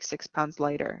like 6 pounds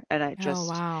lighter. And Oh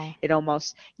wow. it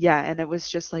almost, yeah. And it was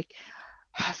just like,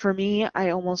 for me, I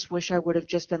almost wish I would have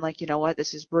just been like, you know what,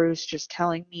 this is Bruce just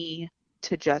telling me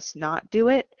to just not do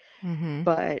it. Mm-hmm.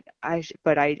 But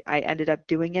I ended up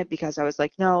doing it because I was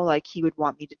like, no, like he would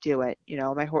want me to do it,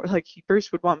 my horse, like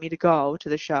Bruce would want me to go to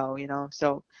the show,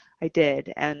 so I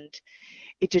did. And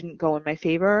it didn't go in my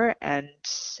favor. And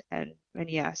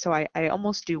yeah, so I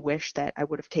almost do wish that I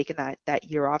would have taken that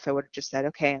year off. I would have just said,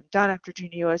 okay, I'm done after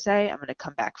Junior USA. I'm going to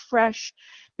come back fresh,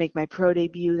 make my pro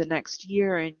debut the next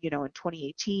year, and in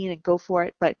 2018, and go for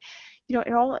it. But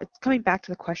it's coming back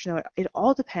to the question of it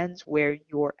all depends where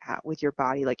you're at with your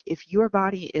body. Like if you're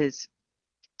ready,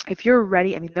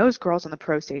 I mean, those girls on the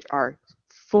pro stage are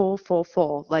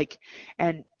full, like,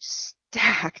 and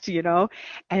stacked,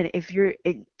 and if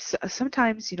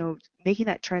sometimes, making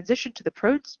that transition to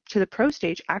the pro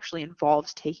stage actually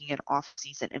involves taking an off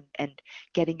season and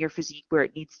getting your physique where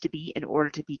it needs to be in order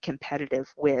to be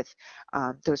competitive with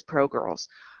those pro girls.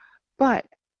 But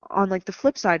on like the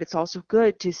flip side, it's also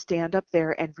good to stand up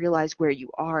there and realize where you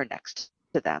are next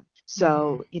to them. Mm-hmm.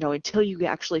 So, until you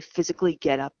actually physically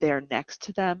get up there next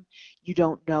to them, you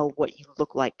don't know what you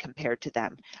look like compared to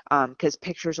them, because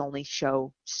pictures only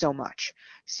show so much.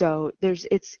 So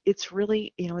it's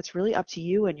really, it's really up to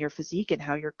you and your physique and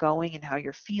how you're going and how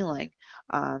you're feeling,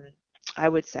 um, I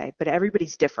would say. But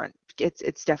everybody's different.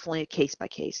 It's definitely a case by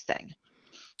case thing.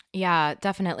 Yeah,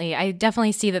 definitely. I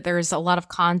definitely see that there's a lot of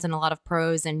cons and a lot of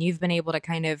pros, and you've been able to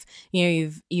kind of,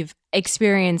 you've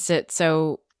experienced it.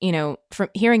 So, from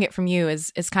hearing it from you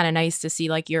is kind of nice to see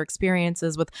like your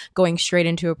experiences with going straight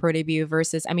into a pro debut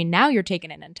versus, I mean, now you're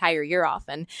taking an entire year off,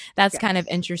 and that's kind of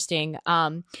Yes. interesting.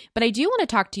 But I do want to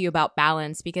talk to you about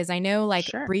balance because I know, like,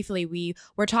 Sure. briefly we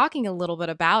were talking a little bit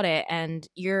about it, and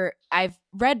I've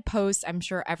read posts. I'm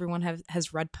sure everyone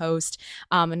has read posts,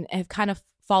 and have kind of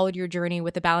followed your journey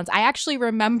with the balance. I actually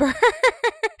remember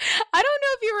I don't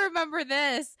know if you remember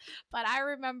this, but I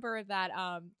remember that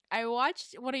I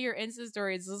watched one of your Insta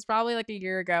stories. This was probably like a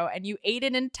year ago, and you ate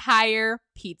an entire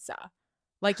pizza.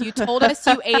 Like, you told us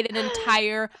you ate an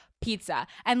entire pizza.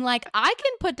 And like, I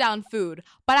can put down food,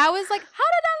 but I was like, how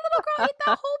did that little girl eat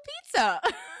that whole pizza?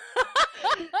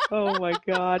 Oh my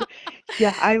God.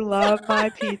 Yeah, I love my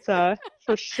pizza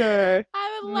for sure.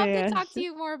 I would love to Man. talk to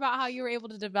you more about how you were able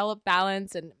to develop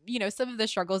balance and, some of the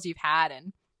struggles you've had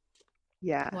and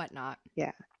Yeah, whatnot.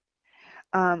 yeah.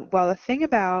 Well, the thing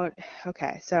about,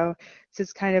 okay, so this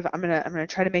is kind of, I'm gonna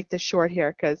try to make this short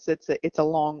here because it's a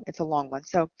long one.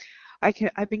 So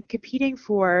I've been competing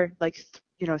for like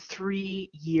 3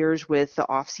 years with the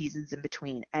off seasons in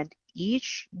between, and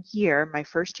each year, my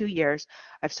first 2 years,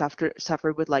 I've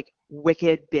suffered with like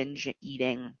wicked binge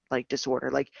eating like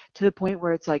disorder, like to the point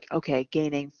where it's like, okay,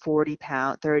 gaining 40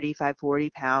 pounds, 35, 40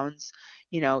 pounds,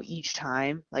 each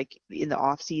time, like in the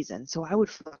off season. So I would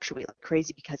fluctuate like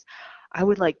crazy because I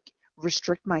would like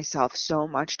restrict myself so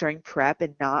much during prep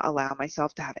and not allow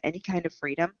myself to have any kind of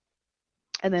freedom.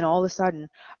 And then all of a sudden,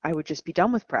 I would just be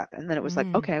done with prep. And then it was like,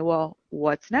 Mm. okay, well,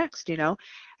 what's next, And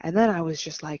then I was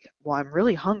just like, well, I'm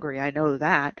really hungry. I know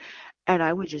that. And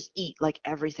I would just eat like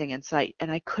everything in sight.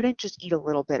 And I couldn't just eat a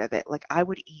little bit of it. Like I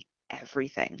would eat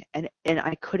everything. And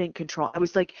I couldn't control. I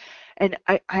was like, and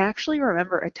I actually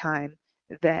remember a time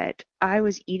that I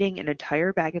was eating an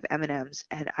entire bag of M&Ms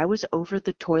and I was over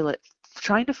the toilet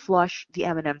trying to flush the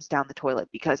M&Ms down the toilet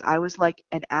because I was like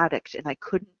an addict and I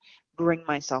couldn't bring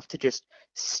myself to just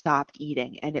stopped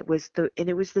eating, and it was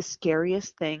the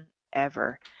scariest thing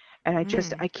ever. And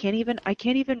Mm. I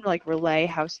can't even like relay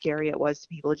how scary it was to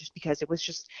people, just because it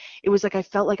was like I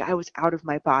felt like I was out of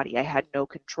my body. I had no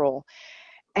control.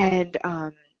 And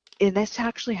this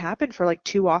actually happened for like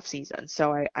 2 off seasons.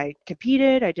 So I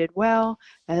competed, I did well,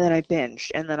 and then I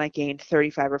binged, and then I gained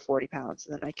 35 or 40 pounds.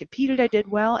 And then I competed, I did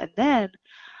well, and then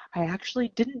I actually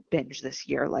didn't binge this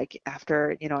year. Like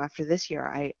after this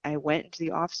year, I went into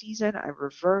the off season, I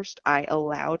reversed, I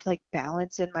allowed like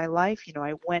balance in my life.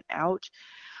 I went out,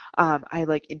 I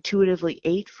like intuitively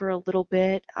ate for a little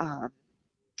bit, and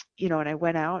I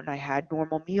went out and I had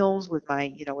normal meals with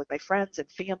my friends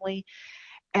and family,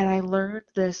 and I learned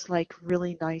this like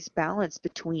really nice balance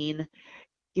between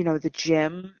the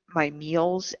gym, my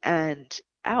meals, and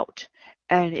out.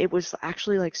 And it was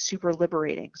actually like super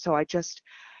liberating. So I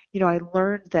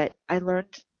learned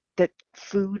that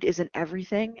food isn't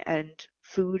everything and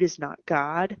food is not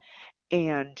God.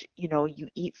 And you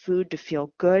eat food to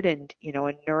feel good and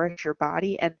nourish your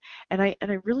body. And I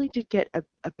really did get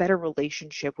a better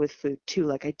relationship with food too.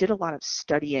 Like I did a lot of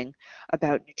studying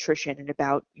about nutrition and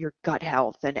about your gut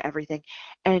health and everything.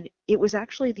 And it was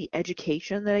actually the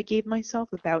education that I gave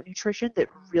myself about nutrition that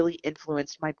really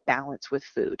influenced my balance with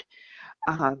food.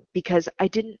 Because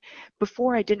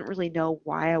before I didn't really know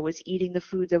why I was eating the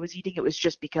foods I was eating. It was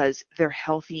just because they're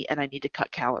healthy and I need to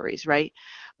cut calories, right?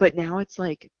 But now it's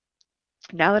like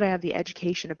now that I have the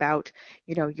education about,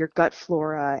 your gut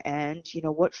flora and,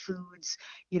 what foods,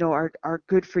 are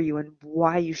good for you and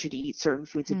why you should eat certain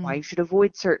foods and why Hmm. you should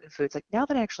avoid certain foods. Like now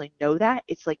that I actually know that,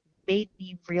 it's like made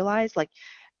me realize like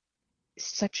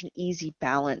such an easy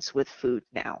balance with food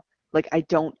now. Like I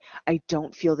don't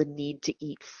feel the need to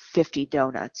eat 50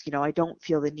 donuts. I don't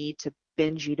feel the need to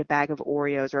binge eat a bag of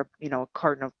Oreos or, a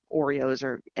carton of Oreos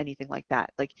or anything like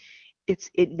that. Like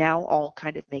it now all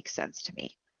kind of makes sense to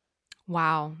me.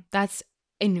 Wow, that's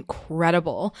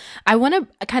incredible. I want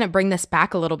to kind of bring this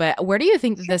back a little bit. Where do you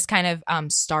think that Sure. this kind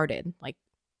of started? Like,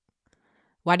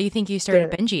 why do you think you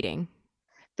started The binge eating?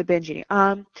 the binge eating.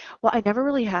 Well, I never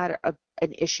really had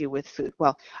an issue with food.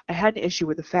 Well, I had an issue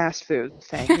with the fast food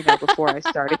thing, before I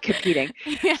started competing.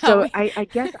 Yeah. So I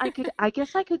guess I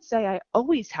could say I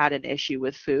always had an issue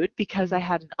with food because I Mhm.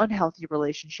 had an unhealthy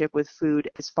relationship with food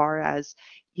as far as,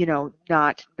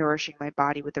 not nourishing my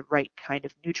body with the right kind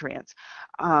of nutrients.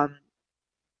 Um,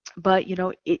 but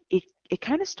it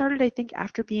kind of started, I think,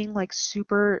 after being like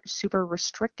super super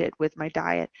restricted with my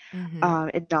diet,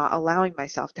 Mhm. and not allowing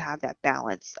myself to have that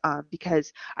balance,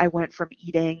 because I went from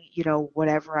eating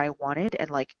whatever I wanted and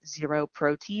like zero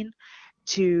protein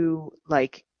to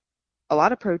like a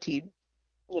lot of protein,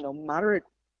 moderate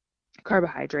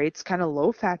carbohydrates, kind of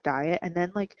low fat diet, and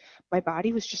then like my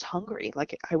body was just hungry.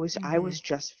 Like I was Mhm.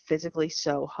 just physically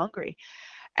so hungry.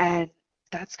 And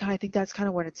I think that's kind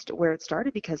of where it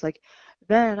started, because like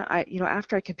then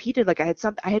after I competed, like I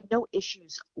had no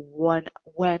issues when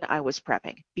I was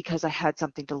prepping because I had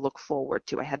something to look forward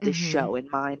to. I had this Mhm. show in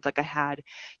mind. Like I had,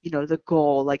 the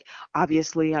goal. Like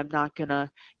obviously I'm not gonna,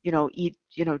 eat,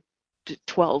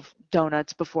 12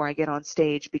 donuts before I get on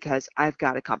stage because I've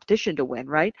got a competition to win,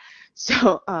 right?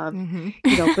 So,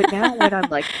 Mhm. but now when I'm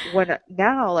like when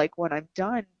I'm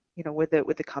done,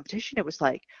 with the competition, it was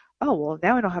like, oh, well,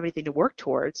 now I don't have anything to work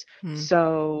towards. Mm.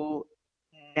 So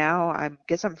now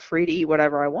guess I'm free to eat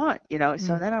whatever I want, So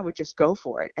Mm. then I would just go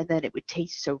for it. And then it would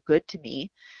taste so good to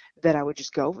me that I would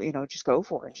just go for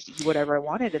it and just eat whatever I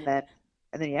wanted. And then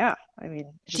yeah, I mean,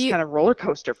 it's Do just you kind of roller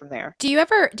coaster from there.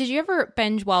 did you ever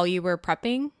binge while you were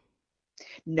prepping?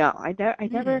 No, I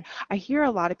never. Mm. I hear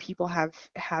a lot of people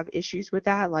have issues with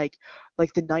that. Like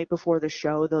the night before the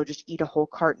show, they'll just eat a whole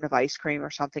carton of ice cream or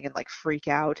something and like freak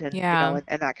out and Yeah.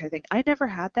 and that kind of thing. I never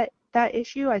had that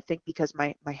issue. I think because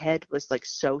my head was like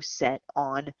so set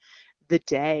on the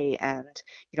day, and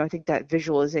I think that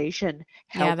visualization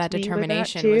Yeah, helped that me with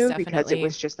that determination was too, because it definitely.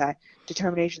 was just that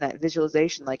determination, that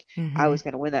visualization. Like I Mhm. was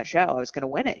going to win that show. I was going to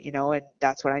win it, and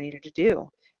that's what I needed to do.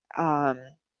 Um,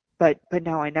 but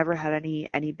no, I never had any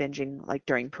binging like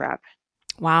during prep.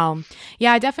 Wow.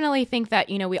 Yeah, I definitely think that,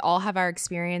 we all have our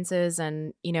experiences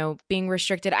and, being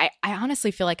restricted. I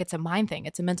honestly feel like it's a mind thing.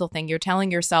 It's a mental thing. You're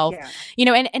telling yourself, Yeah.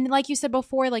 and like you said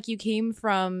before, like you came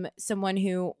from someone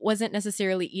who wasn't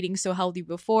necessarily eating so healthy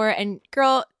before. And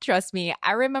girl, trust me,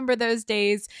 I remember those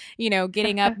days,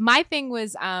 getting up. My thing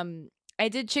was, I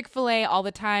did Chick-fil-A all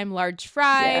the time, large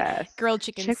fry, Yes. grilled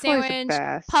chicken Chick-fil-A is the sandwich,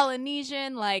 best.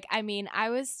 Polynesian. Like, I mean, I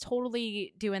was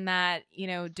totally doing that,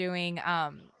 doing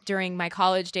during my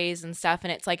college days and stuff.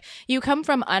 And it's like you come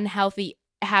from unhealthy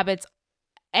habits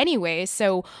anyway.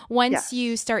 So once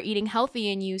you Yes. start eating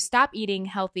healthy and you stop eating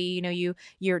healthy,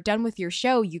 you're done with your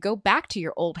show, you go back to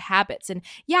your old habits. And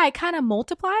yeah, it kind of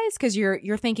multiplies because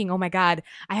you're thinking, oh my God,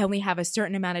 I only have a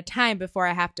certain amount of time before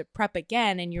I have to prep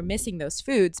again, and you're missing those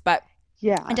foods. But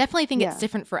I Yeah. definitely think it's Yeah.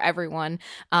 different for everyone.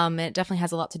 It definitely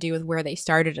has a lot to do with where they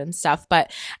started and stuff.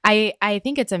 But I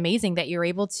think it's amazing that you're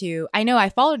able to. I know I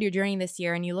followed your journey this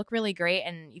year, and you look really great,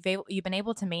 and you've been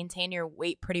able to maintain your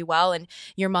weight pretty well, and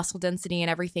your muscle density and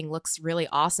everything looks really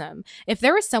awesome. If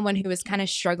there was someone who was Thank you. kind of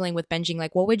struggling with binging,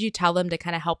 like what would you tell them to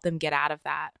kind of help them get out of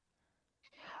that?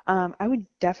 I would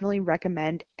definitely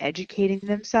recommend educating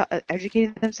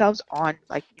themselves on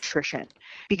like nutrition,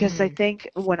 because I Mm, think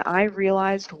when I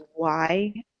realized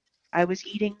why I was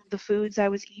eating the foods I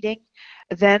was eating,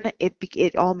 then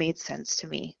it all made sense to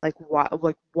me, like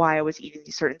why I was eating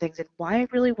these certain things and why I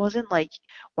really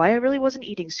wasn't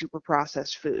eating super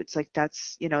processed foods. Like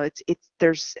that's, it's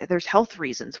there's health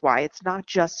reasons why. It's not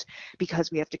just because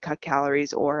we have to cut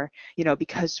calories, or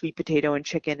because sweet potato and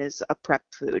chicken is a prep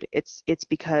food. It's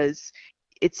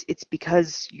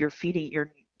because you're feeding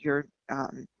your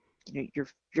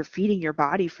you're feeding your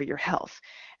body for your health.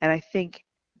 And I think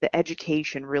the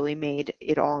education really made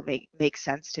it all make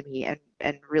sense to me,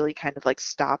 and really kind of like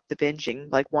stop the binging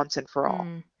like once and for all.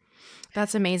 mm.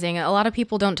 That's amazing. A lot of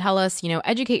people don't tell us,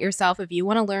 educate yourself. If you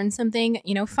want to learn something,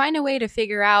 find a way to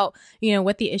figure out,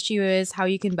 what the issue is, how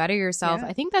you can better yourself. Yeah.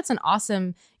 I think that's an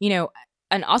awesome,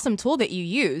 an awesome tool that you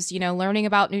use, learning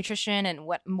about nutrition and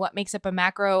what makes up a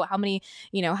macro, how many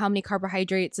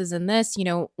carbohydrates is in this,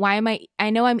 why am I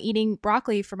know I'm eating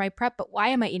broccoli for my prep, but why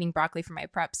am I eating broccoli for my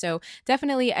prep? So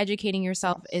definitely educating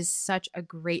yourself is Yes. such a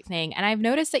great thing. And I've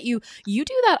noticed that you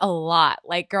do that a lot.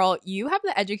 Like, girl, you have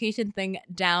the education thing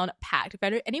down packed.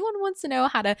 If anyone wants to know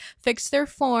how to fix their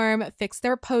form, fix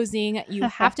their posing, you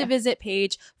have to visit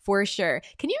Paige for sure.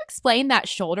 Can you explain that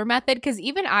shoulder method? Because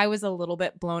even I was a little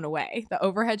bit blown away. The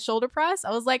overhead shoulder press.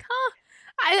 I was like, huh,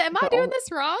 am I The doing over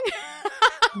this wrong?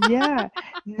 Yeah,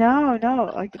 no,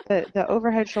 no, like the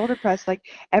overhead shoulder press, like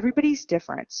everybody's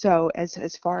different. So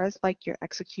as far as like your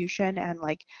execution and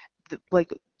like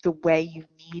the way you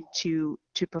need to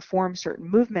perform certain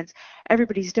movements,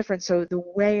 everybody's different. So the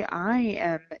way I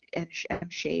am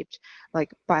shaped,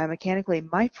 like biomechanically,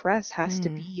 my press has to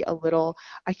Mm, be a little,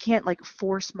 I can't like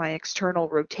force my external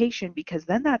rotation because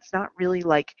then that's not really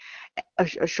like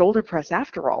a shoulder press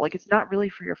after all. Like it's not really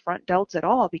for your front delts at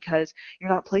all because I'm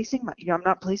not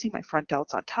placing my front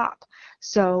delts on top.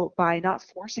 So by not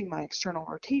forcing my external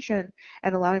rotation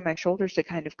and allowing my shoulders to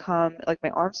kind of come, like my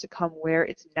arms to come where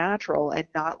it's natural and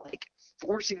not like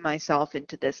forcing myself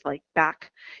into this like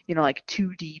back, like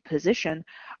 2D position,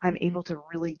 I'm mhm. able to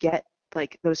really get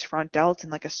like those front delts in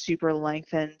like a super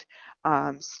lengthened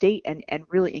state and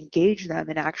really engage them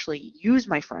and actually use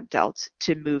my front delts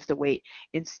to move the weight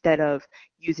instead of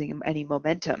using any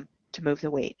momentum to move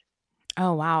the weight.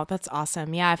 Oh, wow. That's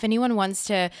awesome. Yeah. If anyone wants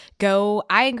to go,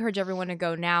 I encourage everyone to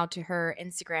go now to her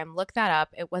Instagram. Look that up.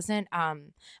 It wasn't, I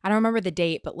don't remember the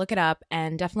date, but look it up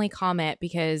and definitely comment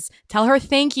because tell her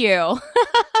thank you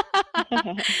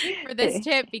for this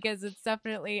tip because it's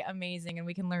definitely amazing and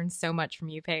we can learn so much from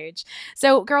you, Paige.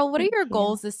 So, girl, what are Thank your you.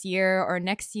 goals this year or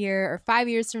next year or 5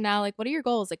 years from now? Like, what are your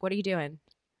goals? Like, what are you doing?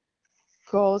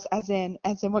 Goals as in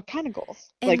what kind of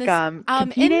goals? In Like this,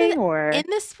 competing in or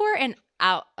the sport and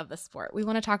out of the sport. We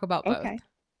want to talk about both. okay.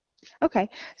 Okay.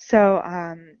 So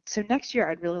next year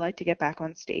I'd really like to get back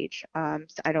on stage.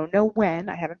 So I don't know when.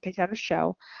 I haven't picked out a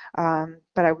show.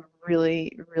 But I would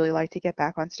really, really like to get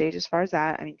back on stage as far as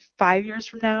that. I mean, 5 years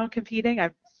from now competing,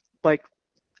 I'd like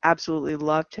absolutely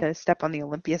love to step on the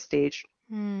Olympia stage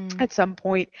Hmm.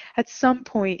 at some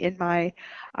point in my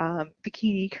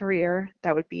bikini career.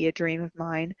 That would be a dream of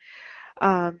mine.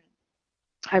 Um,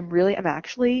 I'm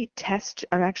actually test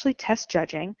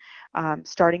judging,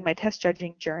 starting my test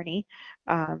judging journey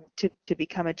to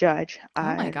become a judge,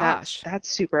 Oh my and that's gosh. that's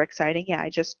super exciting. Yeah, I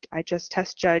just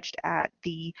test judged at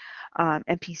the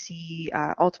NPC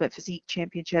Ultimate Physique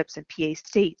Championships and PA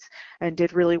States and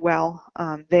did really well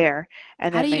there.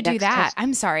 And How do then my you do next that? test,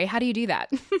 I'm sorry. How do you do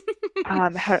that?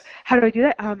 how do I do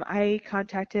that? I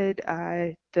contacted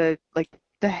the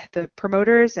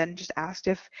promoters and just asked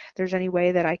if there's any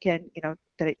way that I can,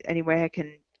 any way I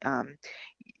can um,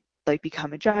 like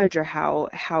become a judge or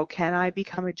how can I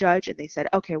become a judge? And they said,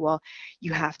 okay, well,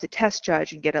 you have to test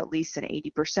judge and get at least an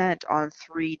 80% on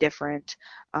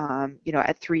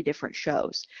at 3 different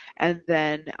shows. And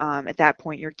then at that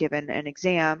point, you're given an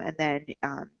exam and then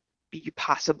you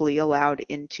possibly allowed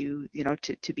into,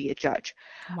 to be a judge.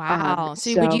 Um, Wow.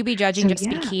 So would so you be judging so just yeah,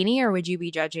 bikini or would you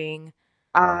be judging?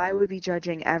 I would be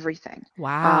judging everything.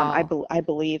 Wow. I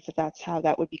believe that that's how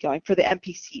that would be going for the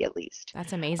NPC at least.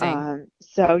 That's amazing.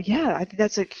 So yeah, I think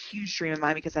that's a huge dream of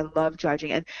mine because I love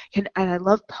judging and I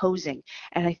love posing.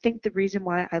 And I think the reason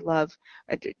why I love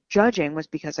judging was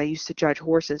because I used to judge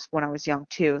horses when I was young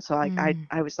too. So like Mm.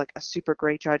 I was like a super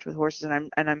great judge with horses,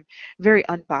 and I'm very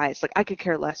unbiased. Like I could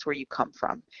care less where you come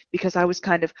from because I was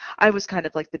kind of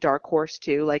like the dark horse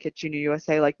too, like at Junior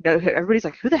USA. Like no, everybody's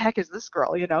like, who the heck is this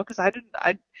girl? Because I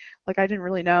didn't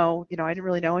really know, I didn't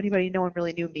really know anybody. No one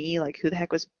really knew me. Like who the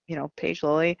heck was, Paige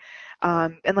Lilly?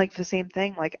 And like the same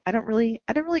thing, like I don't really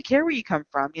care where you come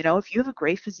from. If you have a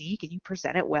great physique and you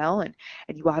present it well and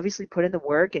you obviously put in the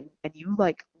work and you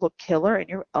like look killer and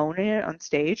you're owning it on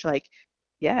stage, like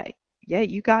yeah, yeah,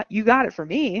 you got it for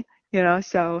me.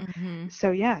 So Hmm.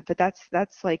 so yeah, but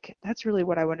that's really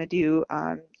what I want to do,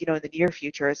 in the near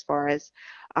future as far as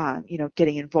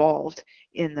getting involved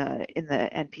in the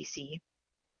NPC.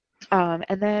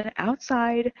 And then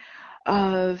outside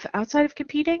of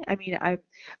competing, I mean,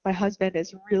 my husband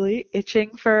is really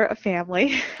itching for a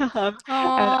family, and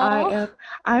Oh.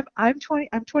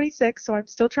 I'm 26, so I'm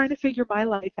still trying to figure my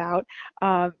life out.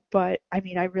 But I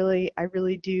mean, I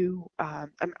really do.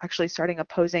 I'm actually starting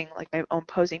like my own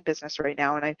posing business right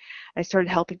now, and I started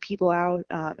helping people out,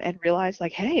 and realized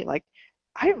like, hey, like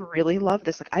I really love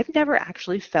this. Like I've never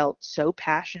actually felt so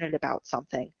passionate about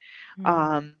something.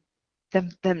 Um,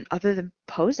 than other than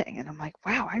posing. And I'm like,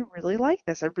 wow, I really like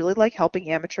this. I really like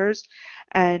helping amateurs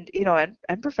and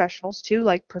and professionals too,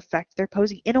 like perfect their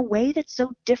posing in a way that's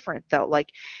so different though,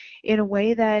 like in a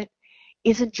way that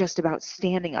isn't just about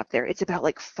standing up there. It's about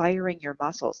like firing your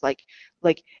muscles. Like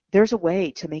there's a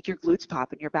way to make your glutes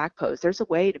pop in your back pose. There's a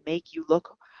way to make you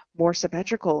look more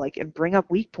symmetrical, like, and bring up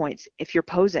weak points if you're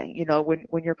posing,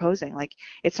 when you're posing. Like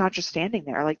it's not just standing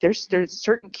there. Like there's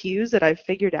certain cues that I've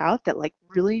figured out that like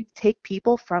really take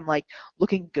people from like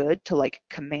looking good to like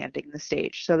commanding the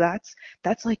stage. So that's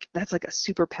like a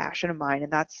super passion of mine,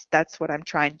 and that's what I'm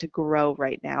trying to grow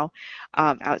right now,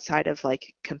 outside of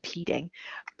like competing.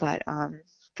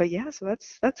 But yeah, so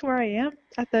that's where I am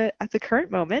at the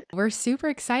current moment. We're super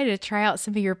excited to try out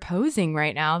some of your posing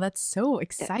right now. That's so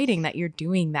exciting Yes, that you're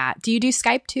doing that. Do you do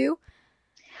Skype too?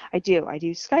 I do. I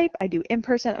do Skype. I do in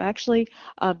person. I'm actually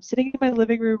sitting in my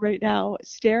living room right now,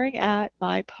 staring at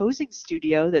my posing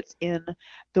studio that's in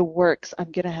the works.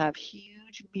 I'm gonna have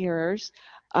huge mirrors,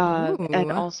 and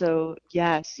Ooh. also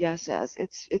yes, yes, yes.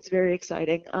 It's very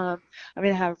exciting. I'm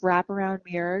gonna have wraparound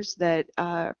mirrors that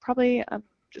probably I'm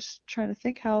just trying to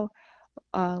think how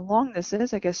long this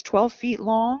is. I guess 12 feet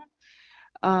long,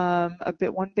 a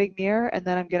bit one big mirror, and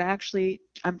then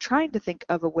I'm trying to think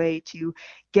of a way to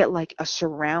get like a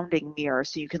surrounding mirror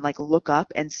so you can like look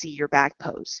up and see your back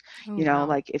pose. Oh, wow.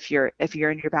 Like if you're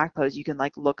in your back pose, you can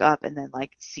like look up and then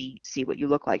like see what you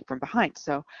look like from behind.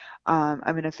 So I'm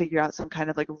gonna figure out some kind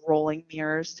of like rolling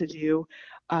mirrors to do,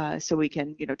 so we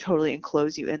can totally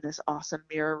enclose you in this awesome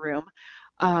mirror room.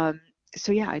 Um,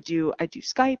 so yeah, I do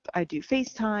Skype, I do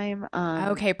FaceTime,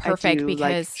 Okay, I perfect do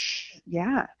like because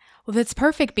yeah. well, that's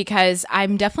perfect because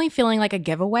I'm definitely feeling like a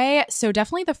giveaway. So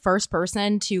definitely the first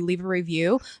person to leave a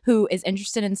review who is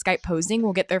interested in Skype posing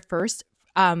will get their first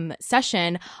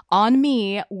session on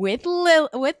me with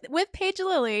with Paige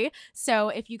Lilly. So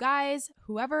if you guys,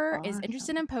 whoever is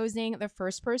interested Awesome. in posing, the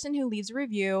first person who leaves a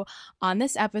review on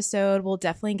this episode will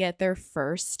definitely get their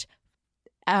first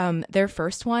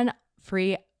one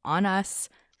free on us.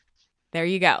 There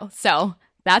you go. So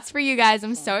that's for you guys.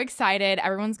 I'm so Awesome. excited.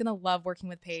 Everyone's going to love working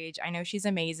with Paige. I know she's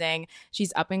amazing.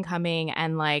 She's up and coming.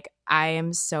 And like, I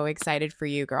am so excited for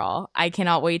you, girl. I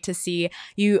cannot wait to see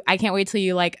you. I can't wait till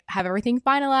you like have everything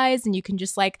finalized and you can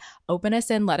just like open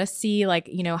us in, let us see like,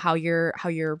 how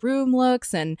your room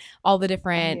looks and all the Oh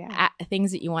different yeah.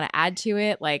 things that you want to add to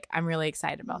it. Like, I'm really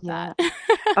excited about that. Yeah.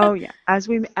 Oh yeah. As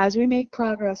we make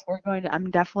progress,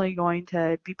 I'm definitely going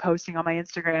to be posting on my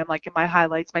Instagram, like in my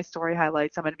highlights, my story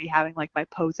highlights. I'm going to be having like my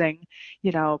posing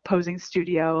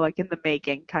studio like in the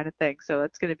making kind of thing. So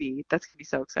that's gonna be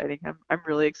so exciting. I'm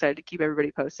really excited to keep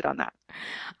everybody posted on that.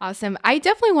 Awesome. I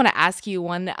definitely want to ask you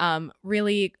one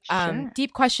really Sure.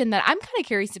 deep question that I'm kind of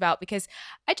curious about because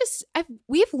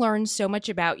we've learned so much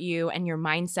about you and your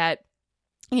mindset,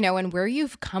 and where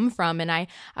you've come from. And I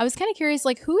was kind of curious,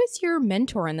 like, who is your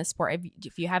mentor in the sport?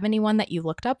 If you have anyone that you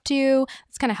looked up to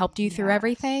that's kind of helped you through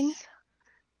everything. Yes.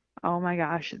 Oh my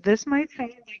gosh, this might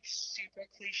sound like super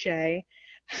cliche,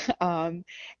 um,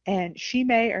 and she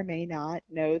may or may not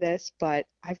know this, but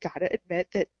I've got to admit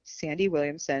that Sandy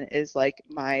Williamson is like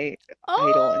my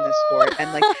idol in this sport,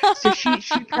 and like so she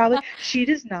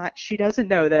doesn't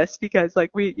know this because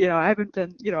like I haven't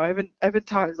been I haven't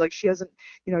talked like she hasn't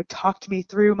talked me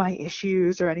through my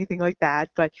issues or anything like that,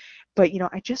 but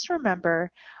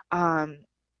um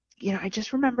I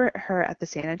just remember her at the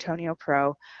San Antonio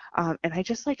Pro, and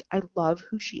I love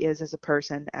who she is as a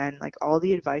person and like all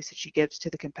the advice that she gives to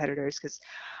the competitors. Because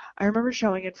I remember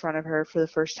showing in front of her for the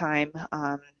first time.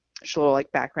 Just a little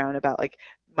like background about like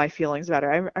my feelings about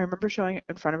her. I remember showing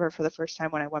in front of her for the first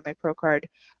time when I won my pro card,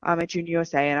 at Junior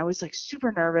USA, and I was like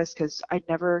super nervous because I'd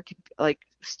never like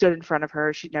stood in front of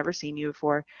her. She'd never seen me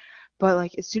before. But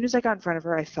like as soon as I got in front of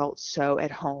her, I felt so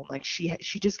at home. Like she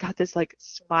just got this like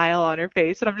smile on her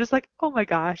face, and I'm just like, oh my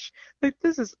gosh, like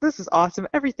this is awesome.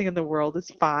 Everything in the world is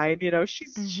fine.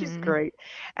 She's Hmm. great.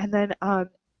 And then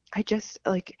I just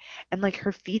like and like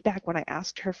her feedback when I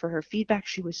asked her for her feedback,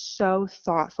 she was so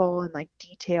thoughtful and like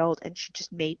detailed, and she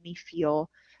just made me feel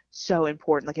so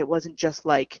important. Like it wasn't just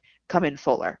like come in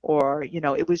fuller or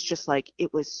it was just like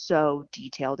it was so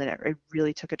detailed, and it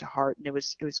really took it to heart, and it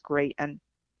was great. And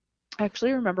I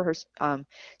actually remember her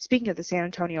speaking at the San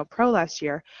Antonio Pro last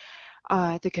year,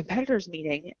 at the competitors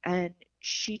meeting, and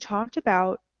she talked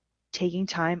about taking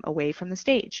time away from the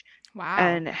stage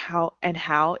Wow. and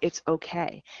how it's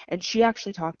okay. And she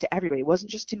actually talked to everybody. It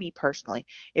wasn't just to me personally,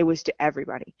 it was to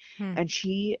everybody. Hmm. And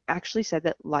she actually said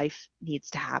that life needs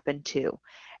to happen too.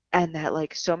 And that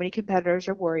like so many competitors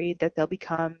are worried that they'll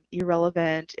become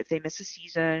irrelevant if they miss a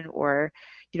season or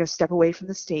step away from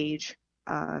the stage.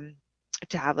 Um,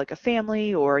 to have like a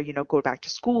family or, go back to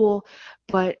school.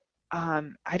 But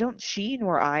I don't, she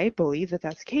nor I believe that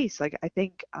that's the case. Like, I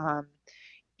think,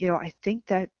 I think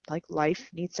that like life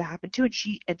needs to happen too.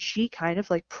 And she kind of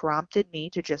like prompted me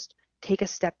to just take a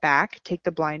step back, take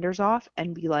the blinders off,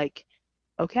 and be like,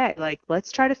 okay, like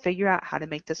let's try to figure out how to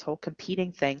make this whole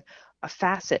competing thing a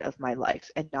facet of my life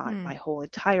and not Hmm. my whole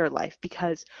entire life.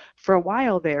 Because for a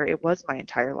while there, it was my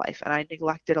entire life, and I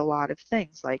neglected a lot of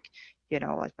things like,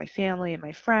 like my family and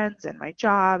my friends and my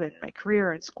job and my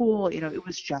career and school. It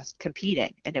was just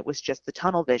competing and it was just the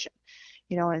tunnel vision.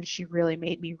 And she really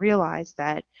made me realize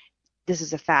that this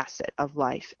is a facet of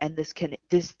life, and this can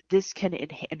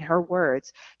in her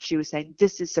words, she was saying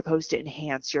this is supposed to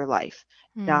enhance your life,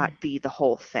 Hmm. not be the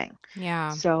whole thing. Yeah.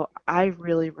 So I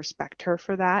really respect her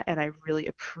for that, and I really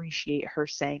appreciate her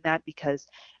saying that, because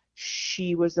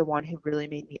she was the one who really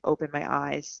made me open my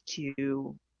eyes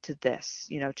to this,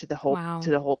 to Wow.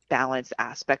 the whole balance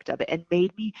aspect of it, and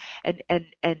made me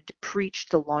and preach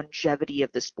the longevity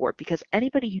of the sport. Because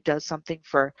anybody who does something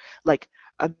for like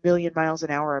a million miles an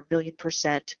hour,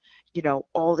 1,000,000%,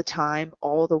 all the time,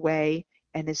 all the way,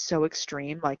 and is so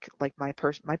extreme, like my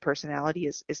personality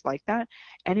is like that.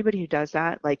 Anybody who does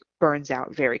that like burns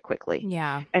out very quickly.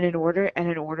 Yeah. And in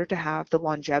order to have the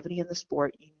longevity in the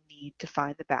sport, you need to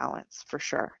find the balance for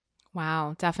sure.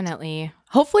 Wow, definitely.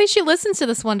 Hopefully she listens to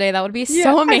this one day. That would be Yeah,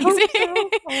 so I amazing. hope so.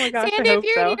 Oh my gosh, I Sandy, if hope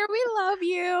you're so. here, we love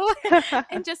you.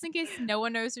 And just in case no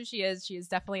one knows who she is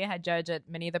definitely a head judge at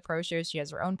many of the pro shows. She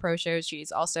has her own pro shows.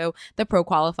 She's also the pro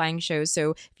qualifying shows.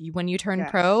 So when you turn Yes.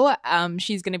 pro,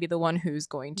 she's going to be the one who's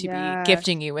going to be Yes.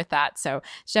 gifting you with that. So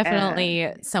she's And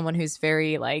definitely someone who's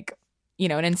very like,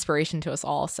 an inspiration to us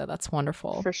all. So that's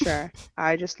wonderful. for sure.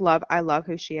 I love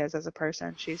who she is as a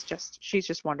person. She's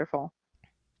just wonderful.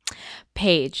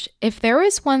 Paige, if there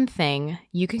was one thing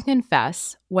you can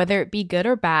confess, whether it be good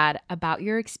or bad, about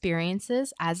your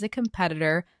experiences as a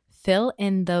competitor, fill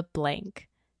in the blank.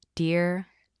 Dear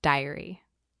Diary.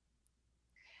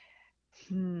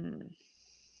 Hmm.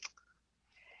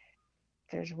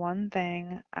 There's one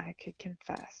thing I could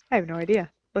confess. I have no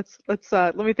idea.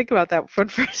 Let me think about that one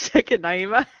for a second,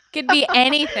 Naima. Could be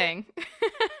anything.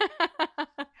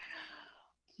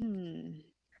 Hmm.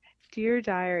 Dear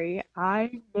Diary,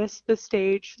 I miss the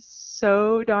stage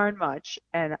so darn much,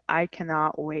 and I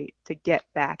cannot wait to get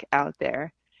back out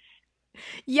there.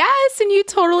 Yes, and you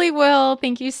totally will.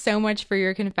 Thank you so much for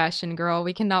your confession, girl.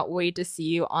 We cannot wait to see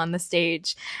you on the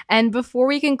stage. And before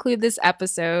we conclude this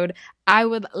episode, I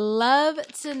would love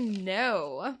to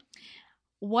know,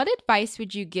 what advice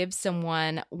would you give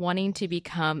someone wanting to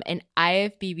become an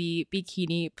IFBB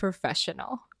bikini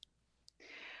professional?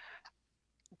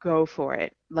 Go for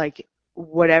it. Like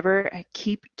whatever,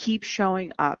 keep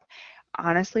showing up.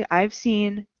 Honestly, I've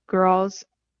seen girls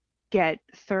get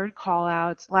third call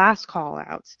outs, last call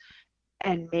outs,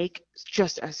 and make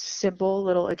just a simple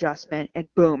little adjustment and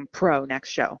boom, pro next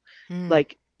show. Mm,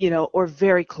 Like, or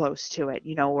very close to it,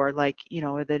 or like,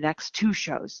 the next two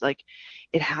shows. Like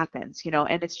it happens,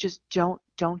 and it's just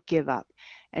don't give up,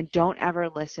 and don't ever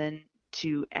listen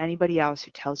to anybody else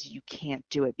who tells you you can't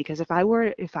do it. Because if I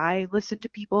listened to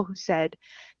people who said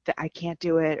that I can't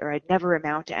do it or I'd never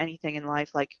amount to anything in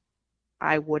life, like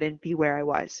I wouldn't be where I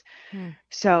was. mm,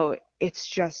 So it's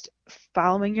just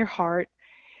following your heart,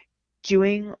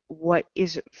 doing what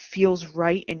is feels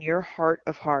right in your heart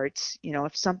of hearts.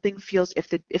 If something feels, if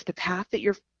the path that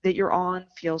you're on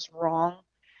feels wrong,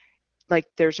 like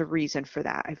there's a reason for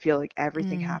that. I feel like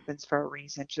everything mm, happens for a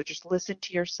reason. So just listen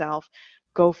to yourself,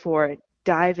 go for it,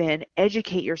 dive in,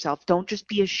 educate yourself. Don't just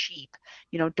be a sheep.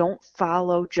 Don't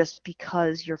follow just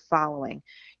because you're following.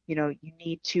 You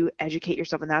need to educate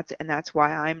yourself, and that's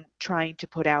why I'm trying to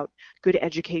put out good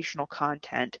educational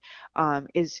content,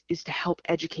 is to help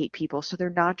educate people so they're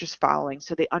not just following,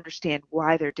 so they understand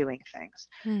why they're doing things.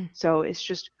 mm. So it's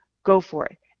just go for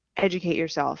it, educate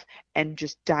yourself, and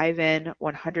just dive in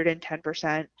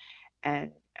 110%,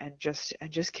 and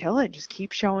just kill it. Just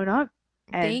keep showing up,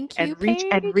 and Thank you, and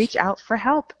reach Paige. out for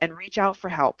help, and reach out for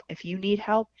help. If you need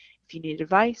help, if you need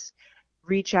advice,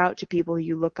 reach out to people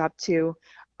you look up to.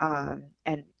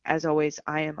 And as always,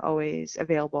 I am always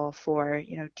available for,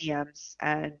 DMs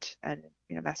and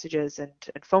messages and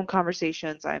phone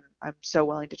conversations. I'm so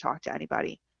willing to talk to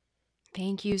anybody.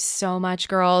 Thank you so much,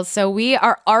 girls. So we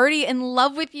are already in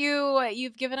love with you.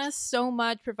 You've given us so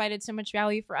much, provided so much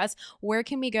value for us. Where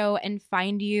can we go and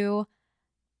find you?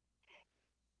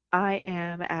 I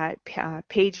am at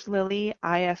Paige Lilly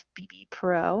IFBB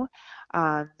Pro.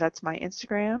 That's my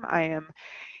Instagram. I am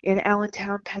in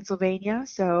Allentown, Pennsylvania.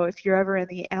 So if you're ever in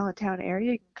the Allentown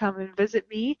area, you can come and visit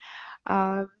me.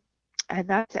 Um, And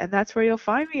that's where you'll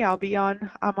find me. I'm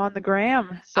on the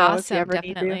gram. So Awesome.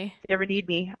 Definitely. if you ever need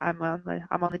me, I'm on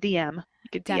the DM. You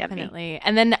could DM me. Definitely.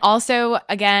 And then also,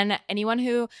 again,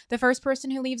 the first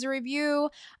person who leaves a review,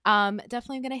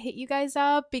 definitely going to hit you guys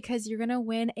up because you're going to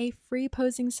win a free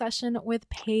posing session with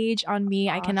Paige on me.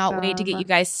 I cannot wait to get you Awesome.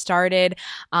 guys started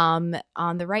on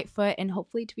the right foot and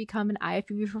hopefully to become an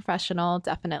IFBB professional.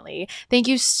 Definitely. Thank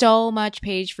you so much,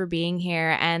 Paige, for being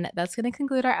here. And that's going to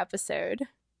conclude our episode.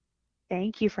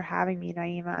 Thank you for having me,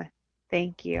 Naima.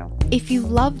 Thank you. If you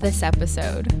love this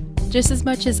episode, just as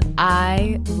much as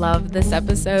I love this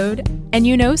episode, and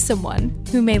you know someone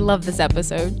who may love this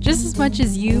episode just as much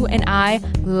as you and I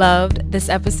loved this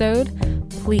episode,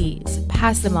 please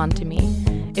pass them on to me.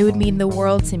 It would mean the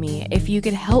world to me if you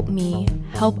could help me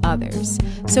help others.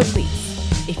 So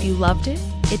please, if you loved it,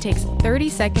 it takes 30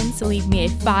 seconds to leave me a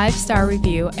 5-star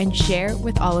review and share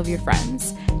with all of your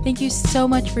friends. Thank you so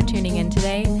much for tuning in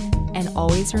today, and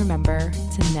always remember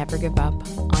to never give up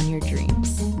on your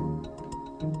dreams.